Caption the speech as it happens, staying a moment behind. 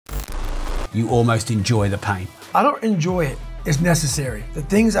you almost enjoy the pain? I don't enjoy it. It's necessary. The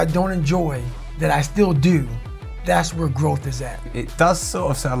things I don't enjoy that I still do, that's where growth is at. It does sort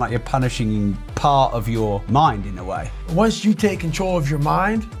of sound like you're punishing part of your mind in a way. Once you take control of your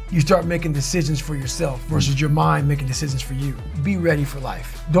mind, you start making decisions for yourself versus your mind making decisions for you. Be ready for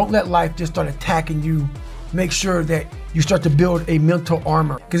life. Don't let life just start attacking you. Make sure that you start to build a mental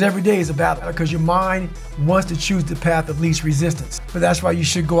armor, because every day is a battle, because your mind wants to choose the path of least resistance. But that's why you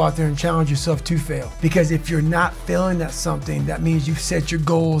should go out there and challenge yourself to fail. Because if you're not failing at something, that means you've set your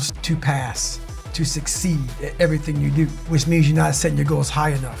goals to pass, to succeed at everything you do, which means you're not setting your goals high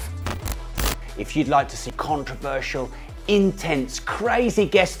enough. If you'd like to see controversial, intense, crazy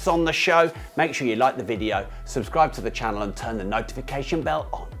guests on the show, make sure you like the video, subscribe to the channel and turn the notification bell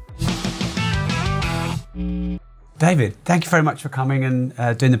on. David, thank you very much for coming and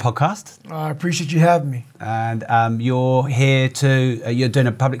doing the podcast. I appreciate you having me. And you're here to, you're doing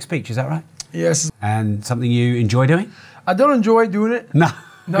a public speech, is that right? Yes. And something you enjoy doing? I don't enjoy doing it. No.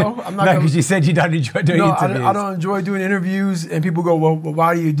 No, I'm not. No, because you said you don't enjoy doing interviews. I don't enjoy doing interviews, and people go, well,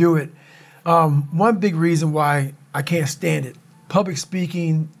 why do you do it? One big reason why I can't stand it, public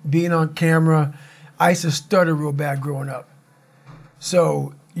speaking, being on camera, I used to stutter real bad growing up.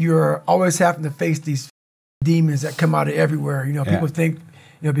 So you're always having to face these demons that come out of everywhere. You know, people think,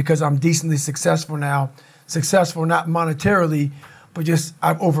 you know, because I'm decently successful now, successful not monetarily, but just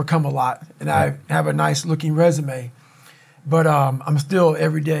I've overcome a lot, and I have a nice looking resume. But I'm still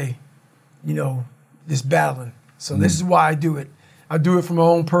every day, you know, just battling. So this is why I do it. I do it from my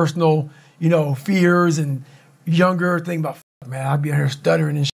own personal, you know, fears and younger thing about, man, I'd be out here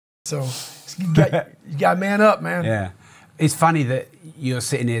stuttering and shit. So you got to man up, man. Yeah. It's funny that you're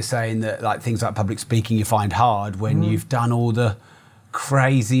sitting here saying that like things like public speaking you find hard when you've done all the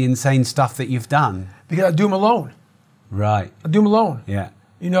crazy, insane stuff that you've done. Because I do them alone. Right. I do them alone. Yeah.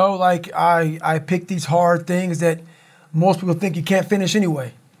 You know, like I pick these hard things that most people think you can't finish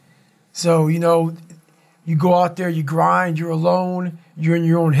anyway. So, you know, you go out there, you grind, you're alone, you're in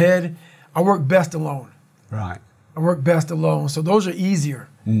your own head. I work best alone. Right. I work best alone. So those are easier.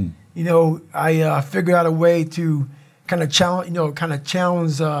 You know, I figured out a way to kind of challenge, you know,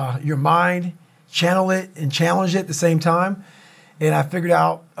 your mind, channel it and challenge it at the same time. And I figured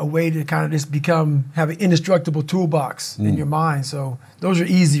out a way to kind of just have an indestructible toolbox in your mind. So those are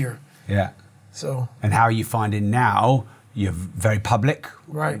easier. Yeah. So. And how are you finding now? You're very public.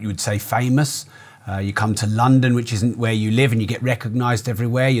 Right. You would say famous. You come to London, which isn't where you live, and you get recognized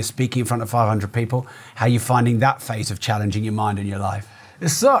everywhere. You're speaking in front of 500 people. How are you finding that phase of challenging your mind and your life? It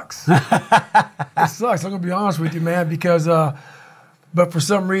sucks. It sucks. I'm gonna be honest with you, man, because but for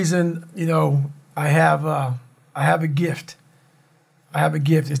some reason, you know, I have a gift. I have a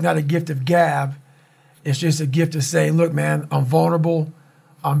gift. It's not a gift of gab. It's just a gift of saying, look, man, I'm vulnerable.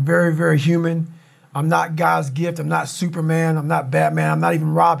 I'm very, very human. I'm not God's gift. I'm not Superman. I'm not Batman. I'm not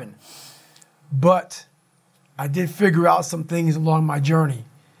even Robin. But I did figure out some things along my journey.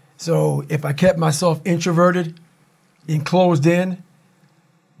 So if I kept myself introverted and closed in,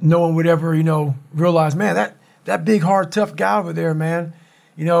 no one would ever, you know, realize, man, that big, hard, tough guy over there, man,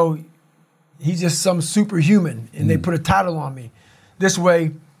 you know, he's just some superhuman, and they put a title on me. This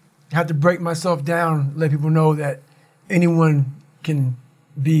way, I have to break myself down, let people know that anyone can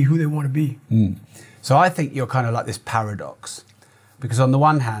be who they want to be. So I think you're kind of like this paradox, because on the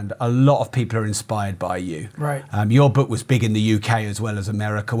one hand, a lot of people are inspired by you. Right. Your book was big in the UK as well as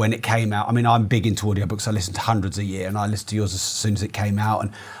America when it came out. I mean, I'm big into audiobooks. I listen to hundreds a year, and I listened to yours as soon as it came out.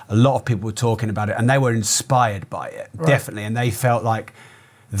 And a lot of people were talking about it, and they were inspired by it, definitely. And they felt like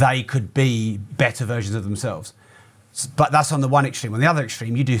they could be better versions of themselves. But that's on the one extreme. On the other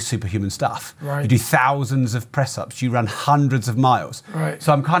extreme, you do superhuman stuff. Right. You do thousands of press-ups. You run hundreds of miles. Right.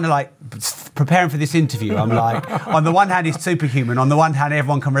 So I'm kind of like preparing for this interview. I'm like, on the one hand, he's superhuman. On the one hand,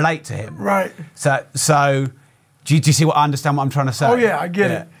 everyone can relate to him. Right. So do you see what I understand what I'm trying to say? Oh yeah, I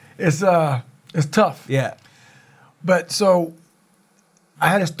get it. It's tough. Yeah. But so I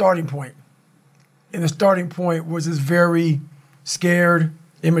had a starting point, and the starting point was this very scared,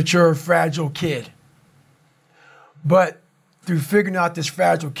 immature, fragile kid. But through figuring out this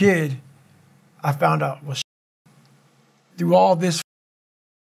fragile kid, I found out, well, through all this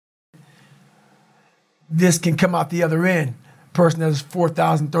can come out the other end. A person that has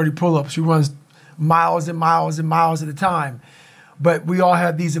 4,030 pull-ups, who runs miles and miles and miles at a time. But we all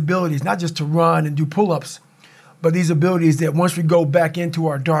have these abilities, not just to run and do pull-ups, but these abilities that once we go back into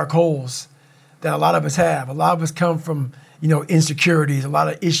our dark holes that a lot of us have. A lot of us come from, you know, insecurities, a lot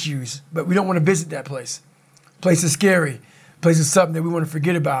of issues, but we don't want to visit that place. Place is scary. Place is something that we want to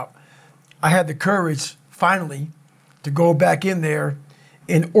forget about. I had the courage, finally, to go back in there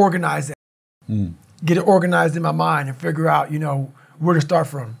and organize that. get it organized in my mind, and figure out, where to start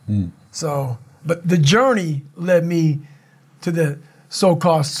from. So, but the journey led me to the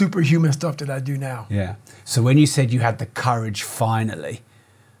so-called superhuman stuff that I do now. Yeah. So when you said you had the courage finally,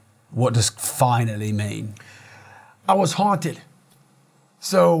 what does finally mean? I was haunted.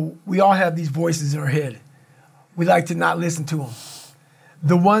 So we all have these voices in our head. We like to not listen to them.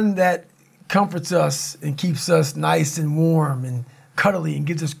 The one that comforts us and keeps us nice and warm and cuddly and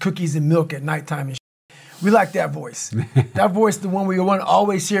gives us cookies and milk at nighttime and we like that voice. That voice, the one we want to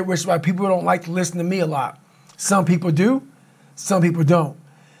always hear, which is why people don't like to listen to me a lot. Some people do, some people don't.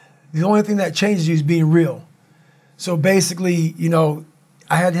 The only thing that changes you is being real. So basically,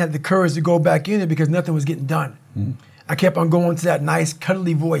 I had to have the courage to go back in it because nothing was getting done. I kept on going to that nice,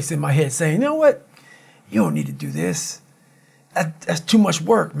 cuddly voice in my head saying, you know what? You don't need to do this. That's too much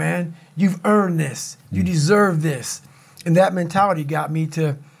work, man. You've earned this. You deserve this. And that mentality got me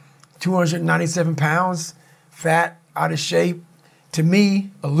to 297 pounds, fat, out of shape. To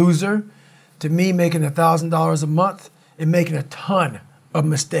me, a loser. To me, making $1,000 a month and making a ton of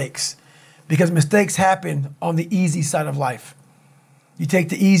mistakes. Because mistakes happen on the easy side of life. You take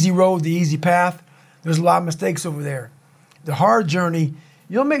the easy road, the easy path, there's a lot of mistakes over there. The hard journey,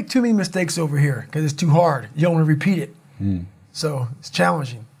 you don't make too many mistakes over here because it's too hard. You don't want to repeat it. So it's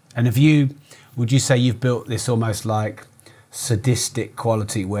challenging. And would you say you've built this almost like sadistic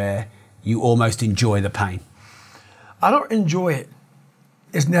quality where you almost enjoy the pain? I don't enjoy it.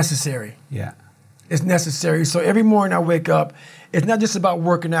 It's necessary. Yeah. It's necessary. So every morning I wake up, it's not just about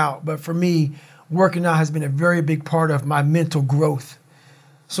working out, but for me, working out has been a very big part of my mental growth.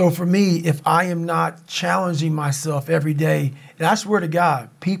 So for me, if I am not challenging myself every day, and I swear to God,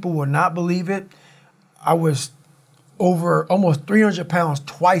 people will not believe it, I was over almost 300 pounds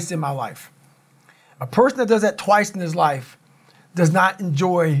twice in my life. A person that does that twice in his life does not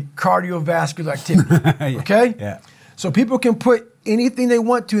enjoy cardiovascular activity, okay? Yeah. So people can put anything they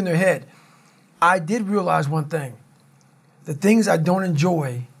want to in their head. I did realize one thing. The things I don't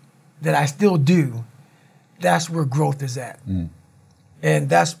enjoy that I still do, that's where growth is at. And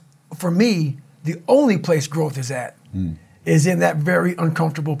that's, for me, the only place growth is at, is in that very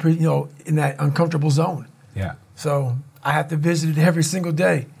uncomfortable, in that uncomfortable zone. Yeah. So I have to visit it every single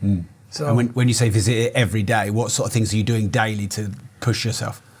day. So, and when you say visit it every day, what sort of things are you doing daily to push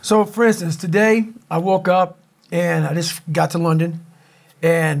yourself? So for instance, today I woke up and I just got to London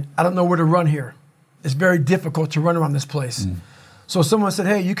and I don't know where to run here. It's very difficult to run around this place. So someone said,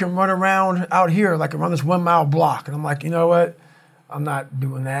 hey, you can run around out here, like around this 1 mile block. And I'm like, you know what? I'm not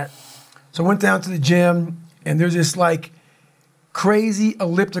doing that. So I went down to the gym and there's this like crazy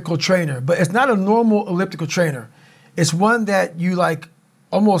elliptical trainer, but it's not a normal elliptical trainer. It's one that you like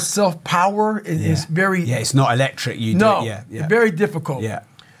almost self-power. It's very... Yeah, it's not electric. It's very difficult. Yeah.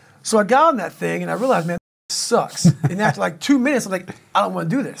 So I got on that thing and I realized, man, this sucks. And after like 2 minutes, I'm like, I don't want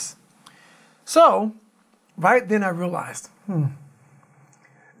to do this. So right then I realized,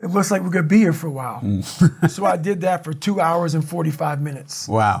 it looks like we're going to be here for a while. So I did that for 2 hours and 45 minutes.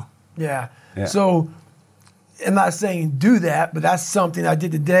 Wow. Yeah. So I'm not saying do that, but that's something I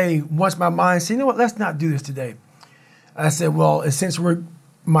did today. Once my mind said, you know what, let's not do this today. I said, well, since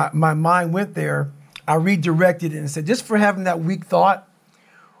my mind went there, I redirected it and said, just for having that weak thought,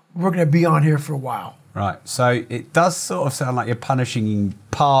 we're going to be on here for a while. Right. So it does sort of sound like you're punishing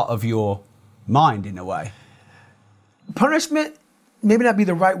part of your mind in a way. Punishment maybe not be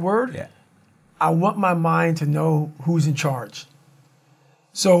the right word. Yeah. I want my mind to know who's in charge.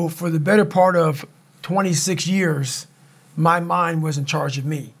 So for the better part of 26 years, my mind was in charge of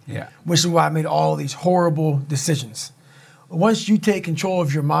me. Yeah. Which is why I made all these horrible decisions. Once you take control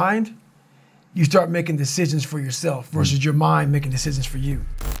of your mind, you start making decisions for yourself versus your mind making decisions for you.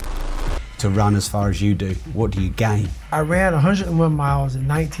 To run as far as you do, what do you gain? I ran 101 miles in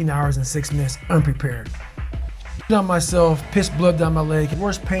 19 hours and 6 minutes unprepared. On myself, pissed blood down my leg,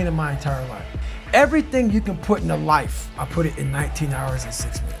 worst pain in my entire life. Everything you can put in a life, I put it in 19 hours and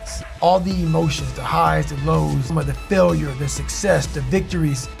 6 minutes. All the emotions, the highs, the lows, the failure, the success, the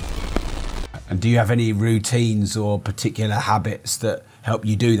victories. And do you have any routines or particular habits that help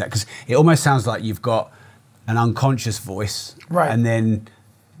you do that? Because it almost sounds like you've got an unconscious voice, right? And then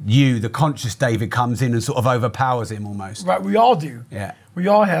you, the conscious David, comes in and sort of overpowers him almost. Right, we all do. Yeah. We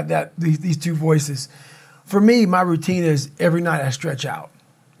all have that, these two voices. For me, my routine is every night I stretch out.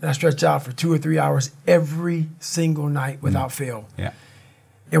 And I stretch out for 2 or 3 hours every single night without fail. Yeah.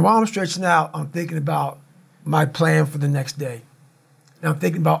 And while I'm stretching out, I'm thinking about my plan for the next day. And I'm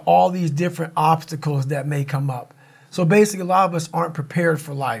thinking about all these different obstacles that may come up. So basically, a lot of us aren't prepared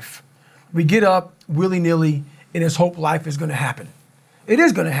for life. We get up willy-nilly and just hope life is going to happen. It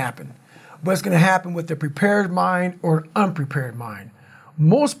is going to happen. but it's going to happen with a prepared mind or an unprepared mind.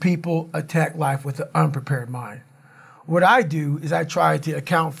 Most people attack life with an unprepared mind. What I do is I try to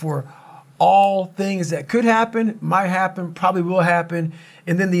account for all things that could happen, might happen, probably will happen,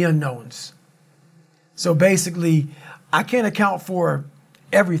 and then the unknowns. So basically, I can't account for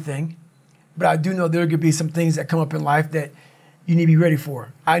everything, but I do know there could be some things that come up in life that you need to be ready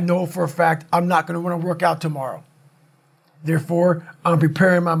for. I know for a fact I'm not going to want to work out tomorrow. Therefore, I'm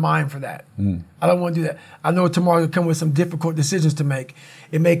preparing my mind for that. I don't want to do that. I know tomorrow will come with some difficult decisions to make.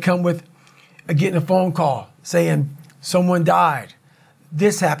 It may come with getting a phone call saying someone died,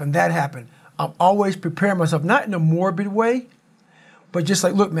 this happened, that happened. I'm always preparing myself, not in a morbid way, but just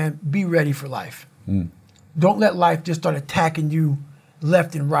like, look, man, be ready for life. Don't let life just start attacking you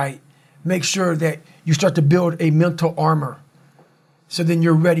left and right. Make sure that you start to build a mental armor so then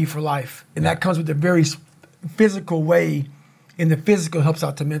you're ready for life. And that comes with a very physical way, and the physical helps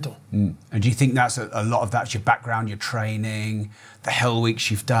out the mental. And do you think that's a lot of that's your background, your training, the hell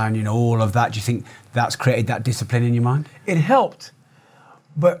weeks you've done, you know, all of that? Do you think that's created that discipline in your mind? It helped,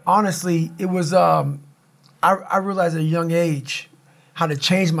 but honestly, it was, I realized at a young age how to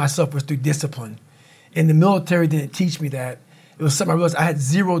change myself was through discipline. And the military didn't teach me that. It was something I realized I had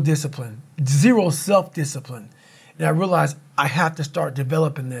zero discipline, zero self-discipline. And I realized I have to start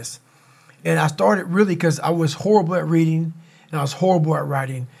developing this. And I started really because I was horrible at reading and I was horrible at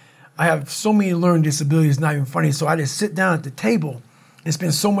writing. I have so many learning disabilities, not even funny. So I just sit down at the table and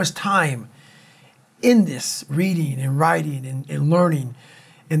spend so much time in this, reading and writing and learning.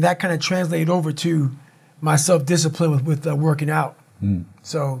 And that kind of translated over to my self-discipline with working out.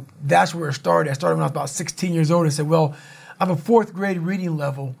 So that's where it started. I started when I was about 16 years old and said, well, I have a 4th grade reading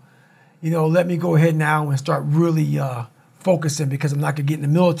level. You know, let me go ahead now and start really focusing because I'm not going to get in the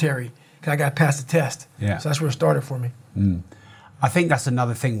military because I got to pass the test. Yeah. So that's where it started for me. I think that's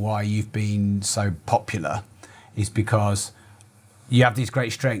another thing why you've been so popular is because you have these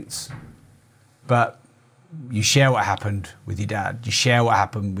great strengths, but you share what happened with your dad. You share what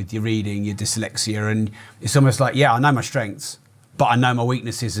happened with your reading, your dyslexia, and it's almost like, yeah, I know my strengths, but I know my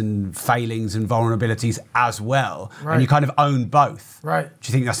weaknesses and failings and vulnerabilities as well. Right. And you kind of own both. Right. Do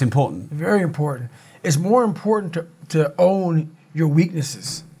you think that's important? Very important. It's more important to own your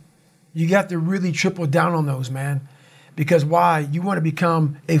weaknesses. You have to really triple down on those, man. Because why? You want to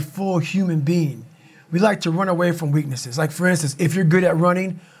become a full human being. We like to run away from weaknesses. Like, for instance, if you're good at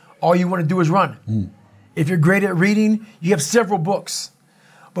running, all you want to do is run. If you're great at reading, you have several books.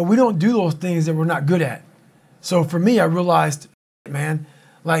 But we don't do those things that we're not good at. So for me, I realized, man,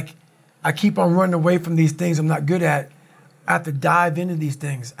 like, I keep on running away from these things I'm not good at. I have to dive into these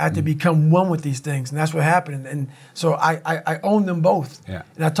things. I have to become one with these things. And that's what happened. And so I own them both. Yeah.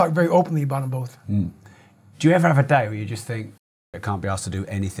 And I talk very openly about them both. Do you ever have a day where you just think, I can't be asked to do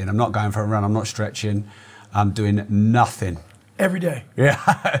anything. I'm not going for a run. I'm not stretching. I'm doing nothing. Every day.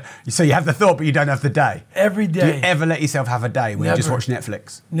 Yeah. So you have the thought, but you don't have the day. Every day. Do you ever let yourself have a day where you just watch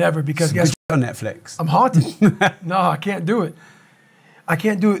Netflix? Never, because guess what? On Netflix. I'm haunted. No, I can't do it. I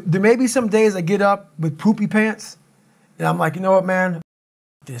can't do it. There may be some days I get up with poopy pants, and I'm like, you know what, man?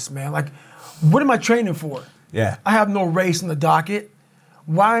 This, man. Like, what am I training for? Yeah. I have no race on the docket.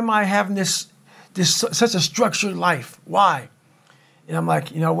 Why am I having this such a structured life? Why? And I'm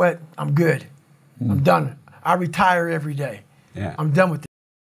like, you know what? I'm good. I'm done. I retire every day. Yeah. I'm done with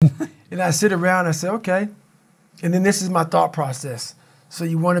it. And I sit around and I say, okay. And then this is my thought process. So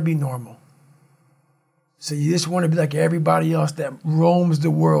you want to be normal. So you just want to be like everybody else that roams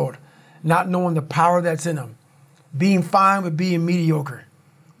the world, not knowing the power that's in them. Being fine with being mediocre.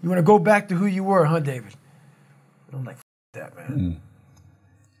 You want to go back to who you were, huh, David? And I'm like, that, man.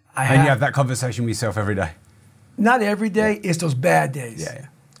 And you have that conversation with yourself every day? Not every day. It's those bad days. Yeah.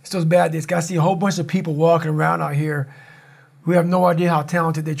 It's those bad days. I see a whole bunch of people walking around out here who have no idea how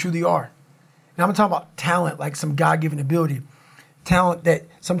talented they truly are. And I'm talking about talent, like some God-given ability. Talent that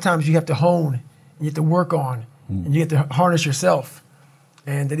sometimes you have to hone, and you have to work on, and you have to harness yourself.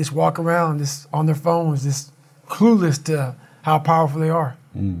 And they just walk around just on their phones, just clueless to how powerful they are.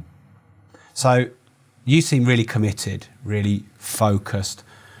 So you seem really committed, really focused.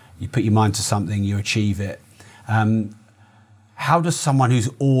 You put your mind to something, you achieve it. How does someone who's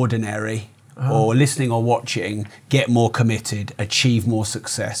ordinary or listening or watching get more committed, achieve more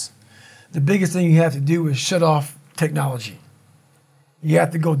success? The biggest thing you have to do is shut off technology. You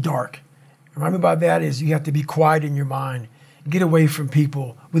have to go dark. What I mean by that is you have to be quiet in your mind. Get away from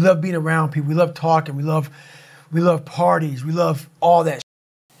people. We love being around people. We love talking. We love parties. We love all that.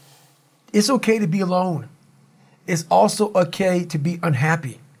 It's okay to be alone. It's also okay to be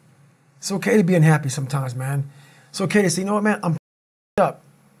unhappy. It's okay to be unhappy sometimes, man. It's okay to say, you know what, man, I'm up.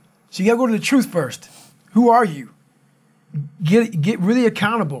 So you gotta go to the truth first. Who are you? Get really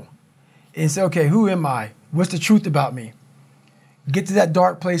accountable and say, okay, who am I? What's the truth about me? Get to that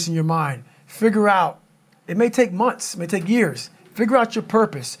dark place in your mind. Figure out, it may take months, it may take years. Figure out your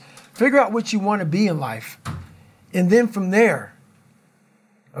purpose. Figure out what you want to be in life. And then from there,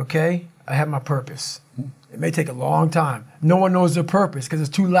 okay, I have my purpose. It may take a long time. No one knows their purpose because it's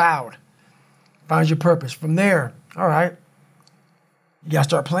too loud. Find your purpose. From there, all right, you got to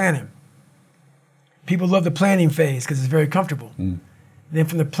start planning. People love the planning phase because it's very comfortable. Then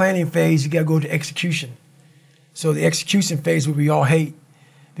from the planning phase, you got to go to execution. So the execution phase, what we all hate,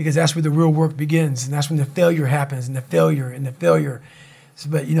 because that's where the real work begins, and that's when the failure happens, and the failure. So,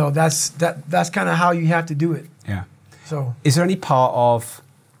 but you know, that's kind of how you have to do it. Yeah. So, is there any part of?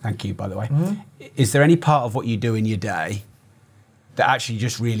 Thank you, by the way. Is there any part of what you do in your day that actually you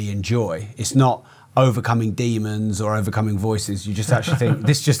just really enjoy? It's not overcoming demons or overcoming voices. You just actually think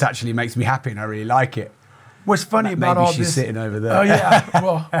this just actually makes me happy, and I really like it. What's funny about all this? Maybe she's sitting over there. Oh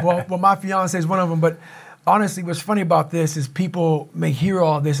yeah. well, my fiance is one of them. But honestly, what's funny about this is people may hear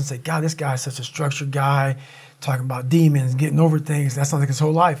all this and say, "God, this guy's such a structured guy, talking about demons, getting over things. That sounds like his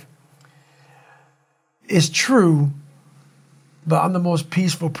whole life." It's true, but I'm the most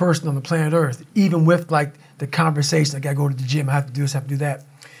peaceful person on the planet Earth. Even with like the conversation, I gotta go to the gym. I have to do this. I have to do that.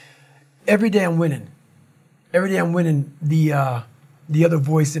 Every day I'm winning. Every day I'm winning the other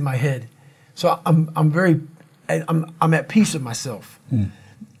voice in my head. So I'm at peace with myself.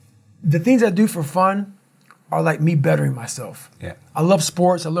 The things I do for fun are like me bettering myself. Yeah. I love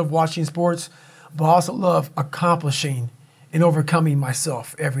sports. I love watching sports, but I also love accomplishing and overcoming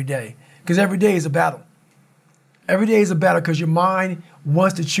myself every day. Because every day is a battle. Every day is a battle because your mind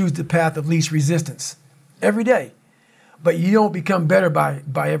wants to choose the path of least resistance. Every day. But you don't become better by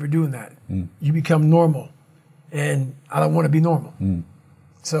ever doing that. You become normal. And I don't want to be normal.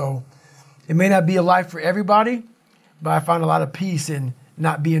 So it may not be a life for everybody, but I find a lot of peace in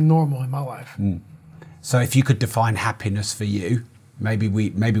not being normal in my life. So if you could define happiness for you, maybe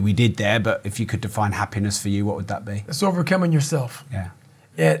we did there, but if you could define happiness for you, what would that be? It's overcoming yourself. Yeah.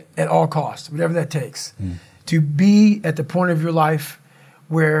 At all costs, whatever that takes. To be at the point of your life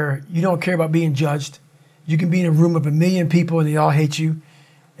where you don't care about being judged. You can be in a room of 1 million people and they all hate you,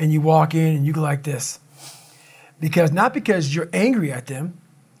 and you walk in and you go like this. Not because you're angry at them,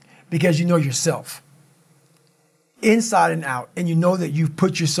 because you know yourself. Inside and out, and you know that you've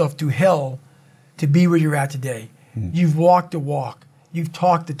put yourself through hell to be where you're at today. You've walked the walk, you've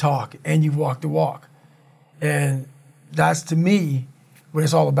talked the talk, and you've walked the walk. And that's, to me, what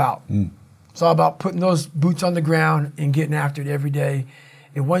it's all about. It's all about putting those boots on the ground and getting after it every day.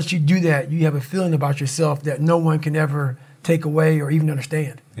 And once you do that, you have a feeling about yourself that no one can ever take away or even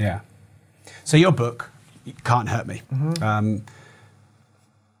understand. Yeah. So your book, Can't Hurt Me.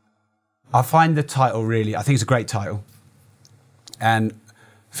 I find the title really, I think it's a great title. And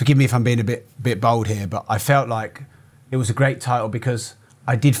forgive me if I'm being a bit bold here, but I felt like it was a great title because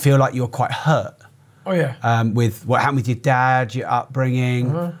I did feel like you were quite hurt. Oh yeah. With what happened with your dad, your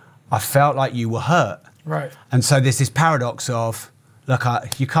upbringing. I felt like you were hurt. Right. And so there's this paradox of, look,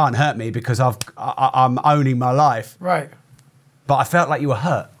 you can't hurt me because I'm owning my life. Right. But I felt like you were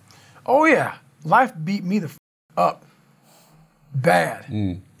hurt. Oh yeah. Life beat me the up bad.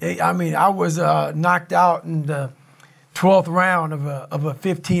 I mean, I was knocked out in the 12th round of a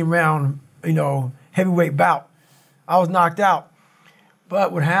 15-round, heavyweight bout. I was knocked out.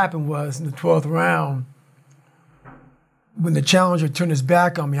 But what happened was in the 12th round, when the challenger turned his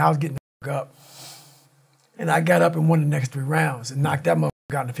back on me, I was getting the up. And I got up and won the next 3 rounds and knocked that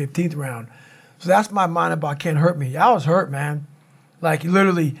motherfucker out in the 15th round. So that's my mind about Can't Hurt Me. I was hurt, man. Like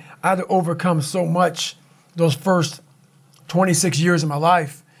literally, I had to overcome so much those first 26 years of my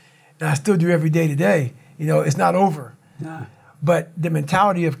life. And I still do every day today. It's not over. No. But the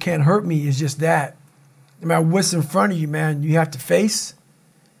mentality of Can't Hurt Me is just that. No matter what's in front of you, man, you have to face,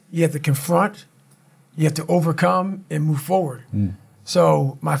 you have to confront, you have to overcome and move forward.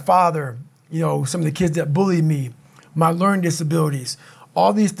 So my father, some of the kids that bullied me, my learning disabilities,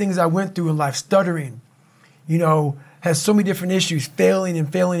 all these things I went through in life, stuttering, has so many different issues, failing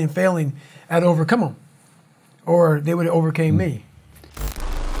and failing and failing. I had to overcome them. Or they would have overcame me.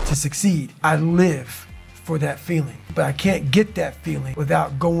 To succeed, I live for that feeling. But I can't get that feeling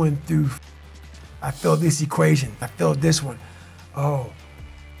without going through, I failed this equation, I failed this one. Oh,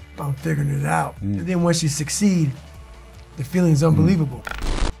 I'm figuring it out. And then once you succeed, the feeling is unbelievable.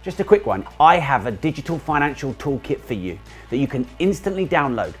 Just a quick one. I have a digital financial toolkit for you that you can instantly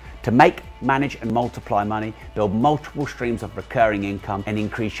download to make, manage and multiply money, build multiple streams of recurring income and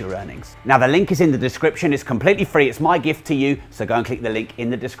increase your earnings. Now the link is in the description, it's completely free, it's my gift to you, so go and click the link in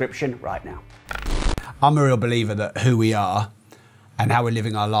the description right now. I'm a real believer that who we are and how we're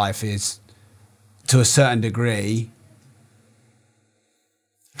living our life is, to a certain degree,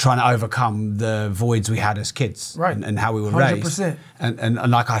 trying to overcome the voids we had as kids, right, and how we were 100%. raised.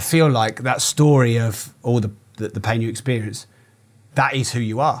 And like, I feel like that story of all the pain you experience, that is who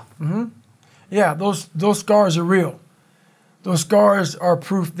you are. Mm-hmm. Yeah, those scars are real. Those scars are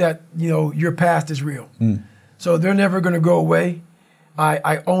proof that, you know, your past is real. So they're never going to go away.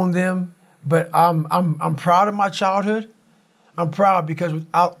 I own them, but I'm proud of my childhood. I'm proud because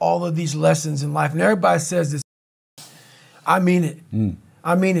without all of these lessons in life, and everybody says this, I mean it.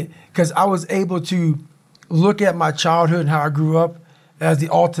 I mean it, because I was able to look at my childhood and how I grew up as the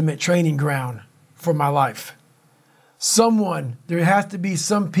ultimate training ground for my life. There has to be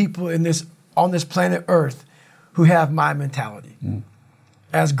some people on this planet Earth who have my mentality.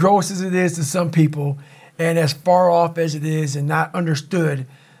 As gross as it is to some people, and as far off as it is and not understood,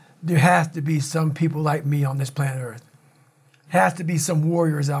 there has to be some people like me on this planet Earth. Has to be some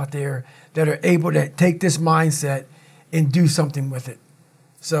warriors out there that are able to take this mindset and do something with it.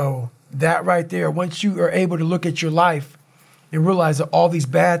 So that right there, once you are able to look at your life and realize that all these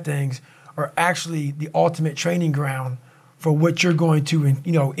bad things are actually the ultimate training ground for what you're going to,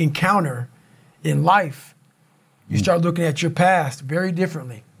 encounter in life, you start looking at your past very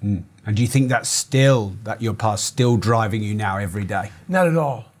differently. And do you think that your past still driving you now every day? Not at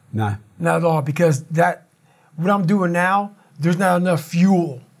all. No. Not at all, because what I'm doing now, there's not enough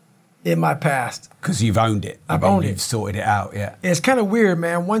fuel in my past. Because you've owned it. I've owned it. You've sorted it out, yeah. And it's kind of weird,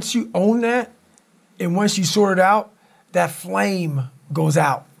 man. Once you own that and once you sort it out, that flame goes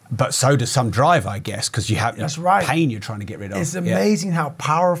out. But so does some drive, I guess, because you have pain you're trying to get rid of. It's amazing how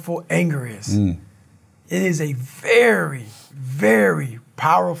powerful anger is. It is a very, very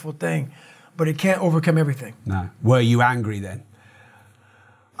powerful thing, but it can't overcome everything. No. Were you angry then?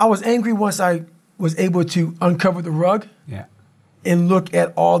 I was angry once I was able to uncover the rug. Yeah. And look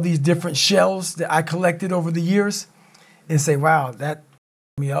at all these different shells that I collected over the years and say, wow, that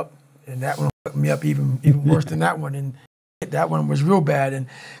me up, and that one fucked me up even worse than that one, and that one was real bad. And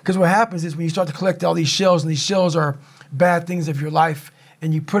because what happens is when you start to collect all these shells, and these shells are bad things of your life,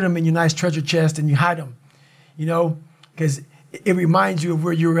 and you put them in your nice treasure chest and you hide them, because it reminds you of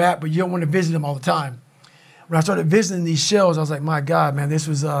where you were at, but you don't want to visit them all the time. When I started visiting these shells, I was like, my God, man, it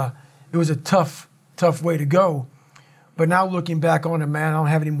was a tough way to go. But now looking back on it, man, I don't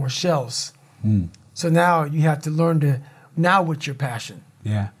have any more shells. So now you have to learn now what's your passion?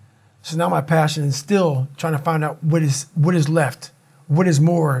 Yeah. So now my passion is still trying to find out what is left, what is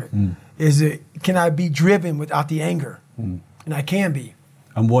more. Can I be driven without the anger? And I can be.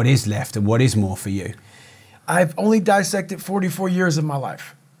 And what is left and what is more for you? I've only dissected 44 years of my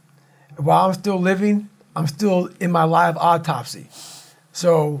life. While I'm still living, I'm still in my live autopsy.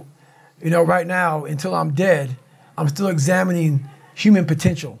 So, right now, until I'm dead, I'm still examining human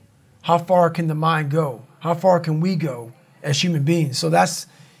potential. How far can the mind go? How far can we go as human beings? So that's,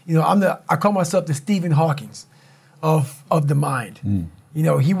 I call myself the Stephen Hawkins of the mind.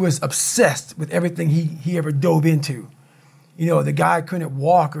 He was obsessed with everything he ever dove into. The guy couldn't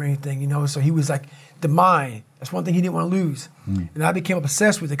walk or anything, so he was like the mind. That's one thing he didn't want to lose. And I became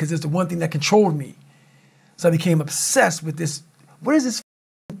obsessed with it because it's the one thing that controlled me. So I became obsessed with this. What is this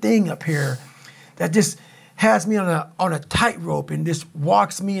thing up here that just has me on a tightrope and just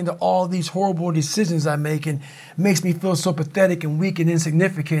walks me into all these horrible decisions I make and makes me feel so pathetic and weak and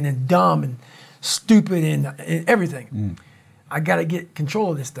insignificant and dumb and stupid and everything. I got to get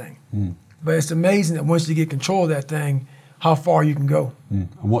control of this thing. But it's amazing that once you get control of that thing, how far you can go. And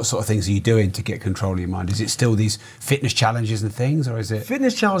what sort of things are you doing to get control of your mind? Is it still these fitness challenges and things, or is it?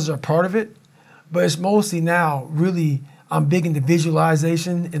 Fitness challenges are part of it, but it's mostly now really I'm big into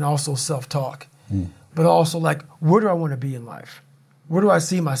visualization and also self-talk. But also like, where do I want to be in life? Where do I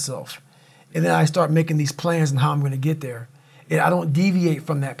see myself? And then I start making these plans and how I'm going to get there. And I don't deviate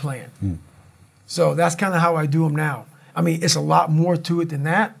from that plan. So that's kind of how I do them now. I mean, it's a lot more to it than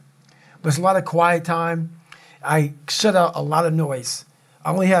that, but it's a lot of quiet time. I shut out a lot of noise.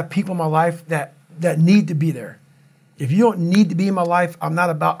 I only have people in my life that need to be there. If you don't need to be in my life, I'm not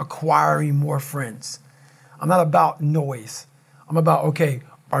about acquiring more friends. I'm not about noise. I'm about, okay,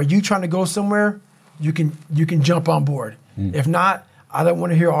 are you trying to go somewhere? You can jump on board. If not, I don't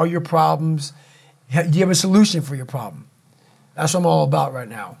want to hear all your problems. Do you have a solution for your problem? That's what I'm all about right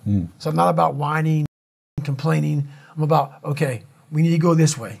now. So I'm not about whining, complaining. I'm about, okay, we need to go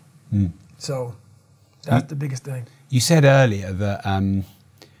this way. So that's the biggest thing. You said earlier that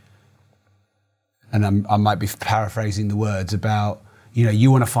and I might be paraphrasing the words about, you know,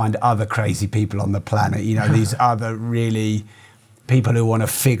 you want to find other crazy people on the planet, you know, these other really people who want to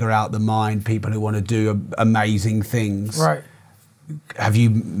figure out the mind, people who want to do amazing things. Right. Have you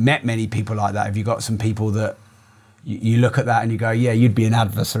met many people like that? Have you got some people that you look at that and you go, yeah, you'd be an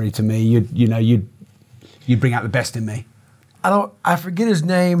adversary to me. You'd bring out the best in me. I forget his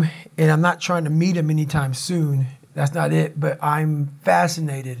name, and I'm not trying to meet him anytime soon. That's not it. But I'm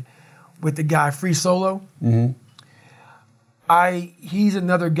fascinated with the guy Free Solo. Mm-hmm. He's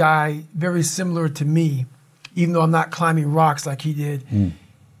another guy very similar to me, even though I'm not climbing rocks like he did. Mm.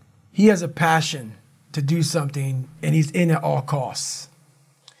 He has a passion to do something, and he's in at all costs.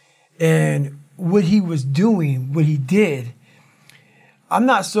 And what he was doing, what he did, I'm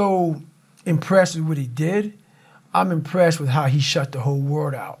not so impressed with what he did. I'm impressed with how he shut the whole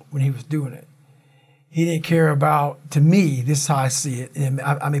world out when he was doing it. He didn't care about, to me, this is how I see it, and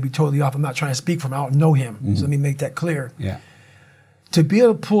I may be totally off. I'm not trying to speak for him. I don't know him, so let me make that clear. Yeah. To be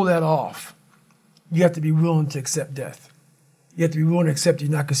able to pull that off, you have to be willing to accept death. You have to be willing to accept you're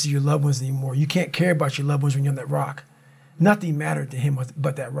not going to see your loved ones anymore. You can't care about your loved ones when you're on that rock. Nothing mattered to him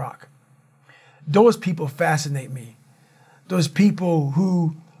but that rock. Those people fascinate me. Those people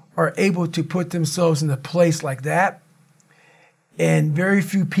who are able to put themselves in a place like that, and very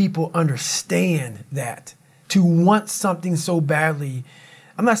few people understand that. To want something so badly.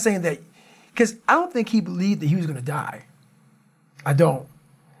 I'm not saying that, because I don't think he believed that he was going to die. I don't.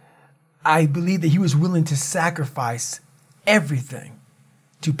 I believe that he was willing to sacrifice everything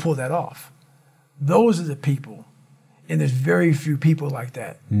to pull that off. Those are the people, and there's very few people like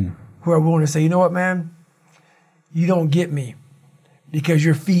that who are willing to say, you know what, man, you don't get me because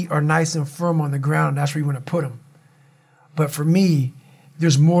your feet are nice and firm on the ground, and that's where you want to put them. But for me,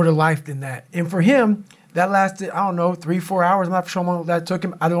 there's more to life than that. And for him, that lasted, I don't know, 3-4 hours. I'm not sure how long that took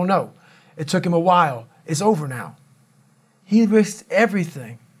him. I don't know. It took him a while. It's over now. He risked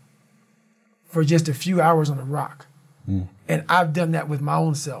everything for just a few hours on a rock. And I've done that with my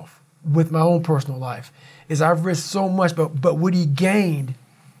own self, with my own personal life, is I've risked so much, but what he gained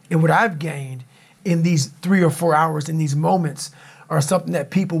and what I've gained in these 3 or 4 hours, in these moments, are something that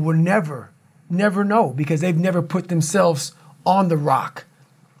people will never know, because they've never put themselves on the rock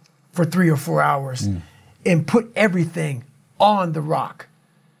for 3 or 4 hours and put everything on the rock.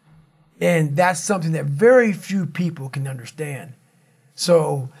 And that's something that very few people can understand.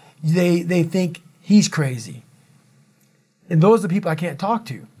 So they think he's crazy. And those are the people I can't talk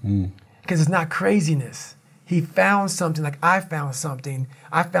to, because it's not craziness. He found something like I found something.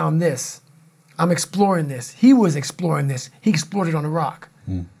 I found this. I'm exploring this. He was exploring this. He explored it on a rock.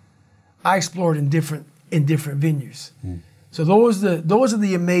 I explored in different venues. So those are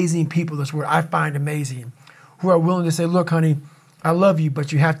the amazing people. That's what I find amazing, who are willing to say, look, honey, I love you,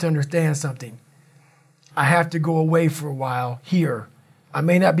 but you have to understand something. I have to go away for a while here. I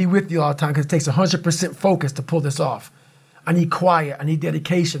may not be with you all the time because it takes 100% focus to pull this off. I need quiet. I need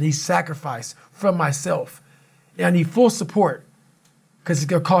dedication. I need sacrifice from myself. And I need full support, because it's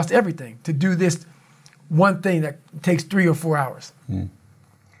going to cost everything to do this one thing that takes 3 or 4 hours.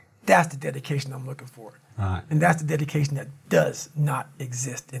 That's the dedication I'm looking for. Right. And that's the dedication that does not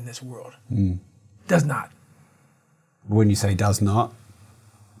exist in this world. Does not. When you say does not,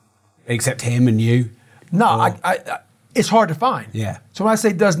 except him and you? No, I it's hard to find. Yeah. So when I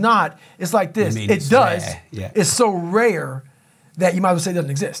say does not, it's like this. You mean It does. rare. Yeah. It's so rare that you might as well say it doesn't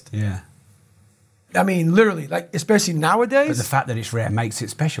exist. Yeah. I mean, literally, like, especially nowadays. But the fact that it's rare makes it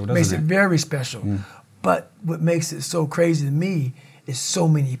special, doesn't makes it? it very special. But what makes it so crazy to me is so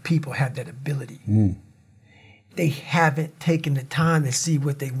many people have that ability. They haven't taken the time to see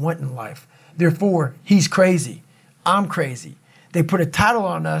what they want in life. Therefore, he's crazy. I'm crazy. They put a title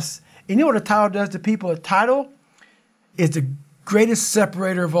on us. And you know what a title does to people? A title is the greatest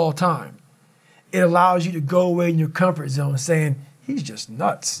separator of all time. It allows you to go away in your comfort zone saying, he's just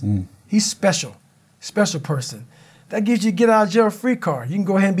nuts. He's special. Special person. That gives you a get out of jail free card. You can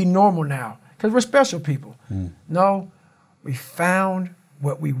go ahead and be normal now because we're special people. No, we found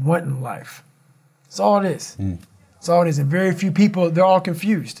what we want in life. That's all it is. That's all it is. And very few people, they're all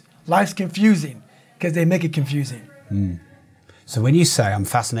confused. Life's confusing because they make it confusing. So when you say, I'm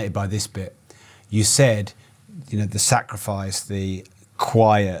fascinated by this bit, you said, you know, the sacrifice, the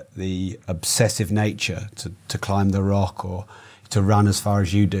quiet, the obsessive nature to climb the rock or to run as far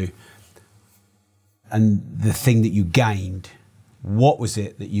as you do. And the thing that you gained, what was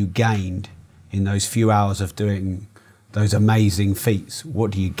it that you gained in those few hours of doing those amazing feats?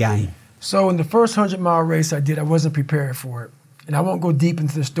 What do you gain? So in the first 100-mile race I did, I wasn't prepared for it. And I won't go deep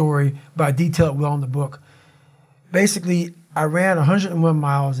into the story, but I detail it well in the book. Basically, I ran 101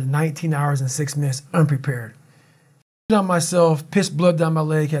 miles in 19 hours and 6 minutes, unprepared. On myself, pissed blood down my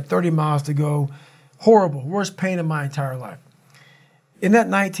leg, had 30 miles to go. Horrible, worst pain of my entire life. In that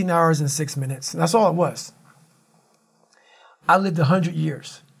 19 hours and 6 minutes, and that's all it was, I lived 100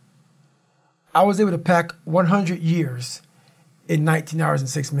 years. I was able to pack 100 years in 19 hours and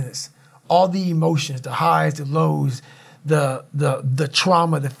 6 minutes. All the emotions, the highs, the lows, the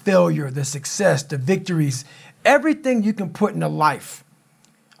trauma, the failure, the success, the victories, everything you can put in a life,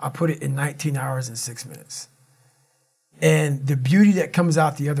 I put it in 19 hours and 6 minutes. And the beauty that comes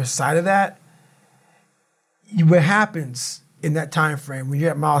out the other side of that, what happens in that time frame when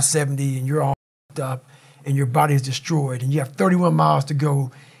you're at mile 70 and you're all up and your body is destroyed and you have 31 miles to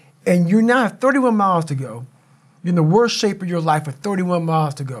go, and you now have 31 miles to go, you're in the worst shape of your life with 31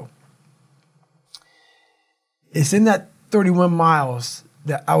 miles to go. It's in that 31 miles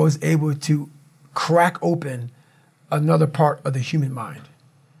that I was able to crack open another part of the human mind,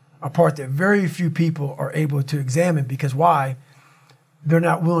 a part that very few people are able to examine, because why? They're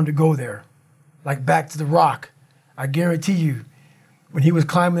not willing to go there. Like back to the rock. I guarantee you, when he was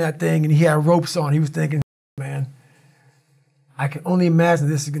climbing that thing and he had ropes on, he was thinking, man, I can only imagine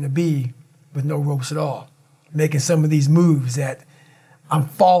this is going to be with no ropes at all. Making some of these moves that I'm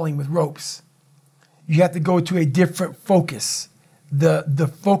falling with ropes. You have to go to a different focus.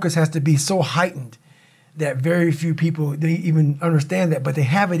 The focus has to be so heightened that very few people, they even understand that, but they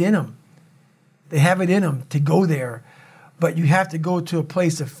have it in them. They have it in them to go there. But you have to go to a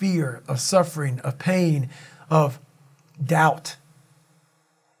place of fear, of suffering, of pain, of doubt.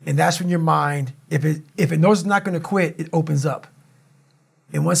 And that's when your mind, if it knows it's not going to quit, it opens up.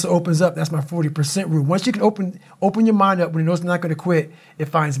 And once it opens up, that's my 40% rule. Once you can open your mind up when it knows it's not going to quit, it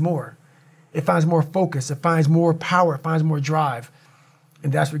finds more. It finds more focus. It finds more power. It finds more drive.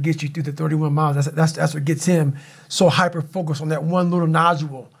 And that's what gets you through the 31 miles. That's what gets him so hyper-focused on that one little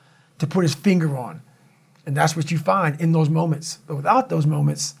nodule to put his finger on. And that's what you find in those moments. But without those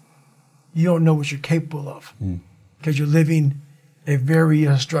moments, you don't know what you're capable of, because you're living a very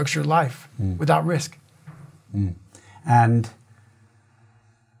structured life without risk. And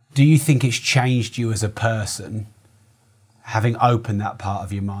do you think it's changed you as a person, having opened that part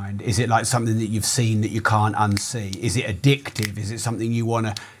of your mind? Is it like something that you've seen that you can't unsee? Is it addictive? Is it something you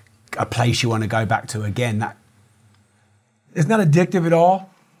want to, a place you want to go back to again? It's not addictive at all,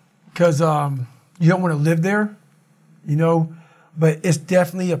 because you don't want to live there, you know, but it's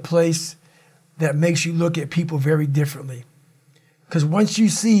definitely a place that makes you look at people very differently. Because once you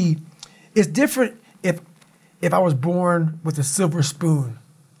see, it's different if I was born with a silver spoon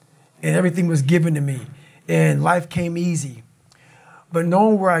and everything was given to me and life came easy. But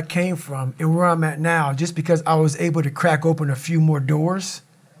knowing where I came from and where I'm at now, just because I was able to crack open a few more doors,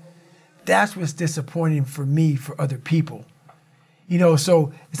 that's what's disappointing for me, for other people. You know,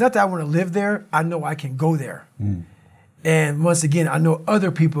 so it's not that I want to live there. I know I can go there. And once again, I know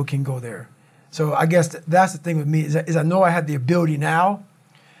other people can go there. So I guess that's the thing with me, is I know I have the ability now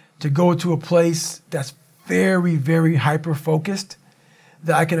to go to a place that's very, very hyper-focused,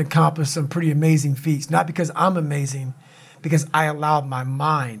 that I can accomplish some pretty amazing feats. Not because I'm amazing, because I allowed my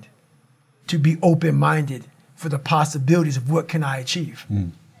mind to be open-minded for the possibilities of what can I achieve.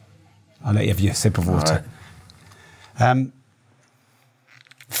 I'll let you have your sip of water. Right.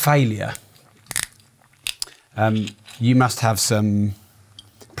 Failure. You must have some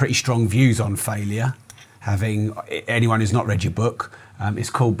pretty strong views on failure. Having anyone who's not read your book,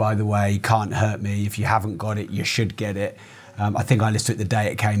 it's called, by the way, Can't Hurt Me. If you haven't got it, you should get it. I think I listened to it the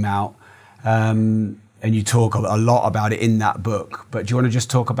day it came out. And you talk a lot about it in that book. But do you want to just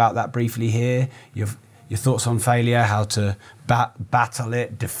talk about that briefly here? Your thoughts on failure, how to battle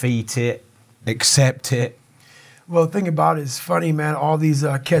it, defeat it, accept it? Well, the thing about it is funny, man. All these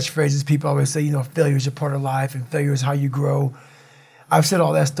catchphrases, people always say, you know, failure is a part of life and failure is how you grow. I've said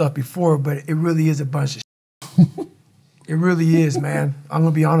all that stuff before, but it really is a bunch of shit. It really is, man. I'm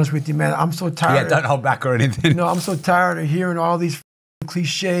going to be honest with you, man. I'm so tired. Yeah, don't hold back or anything. No, I'm so tired of hearing all these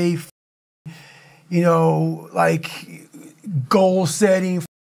cliche, you know, like goal setting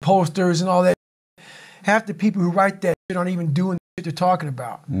posters and all that. Half the people who write that shit aren't even doing the shit they're talking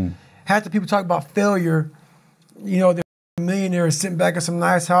about. Half the people talk about failure, you know, they're millionaires sitting back in some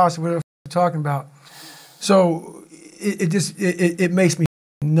nice house or whatever they're talking about. So it makes me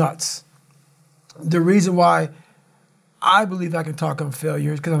nuts. The reason why I believe I can talk on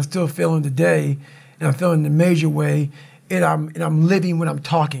failure is because I'm still failing today, and I'm failing in a major way, and I'm living when I'm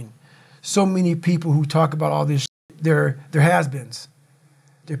talking. So many people who talk about all this shit, they're has-beens.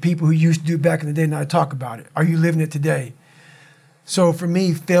 They're people who used to do it back in the day, and I talk about it. Are you living it today? So for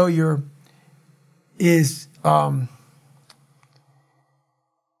me, failure is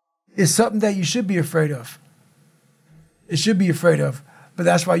something that you should be afraid of. It should be afraid of, but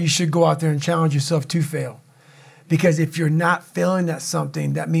that's why you should go out there and challenge yourself to fail. Because if you're not failing at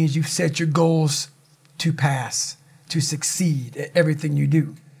something, that means you've set your goals to pass, to succeed at everything you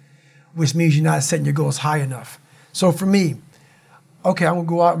do, which means you're not setting your goals high enough. So for me, okay, I'm gonna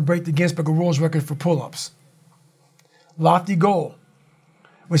go out and break the Guinness Book of World Record for pull-ups. Lofty goal,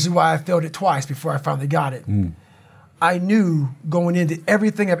 which is why I failed it twice before I finally got it. I knew going into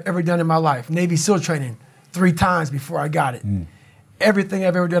everything I've ever done in my life, Navy SEAL training 3 times before I got it. Everything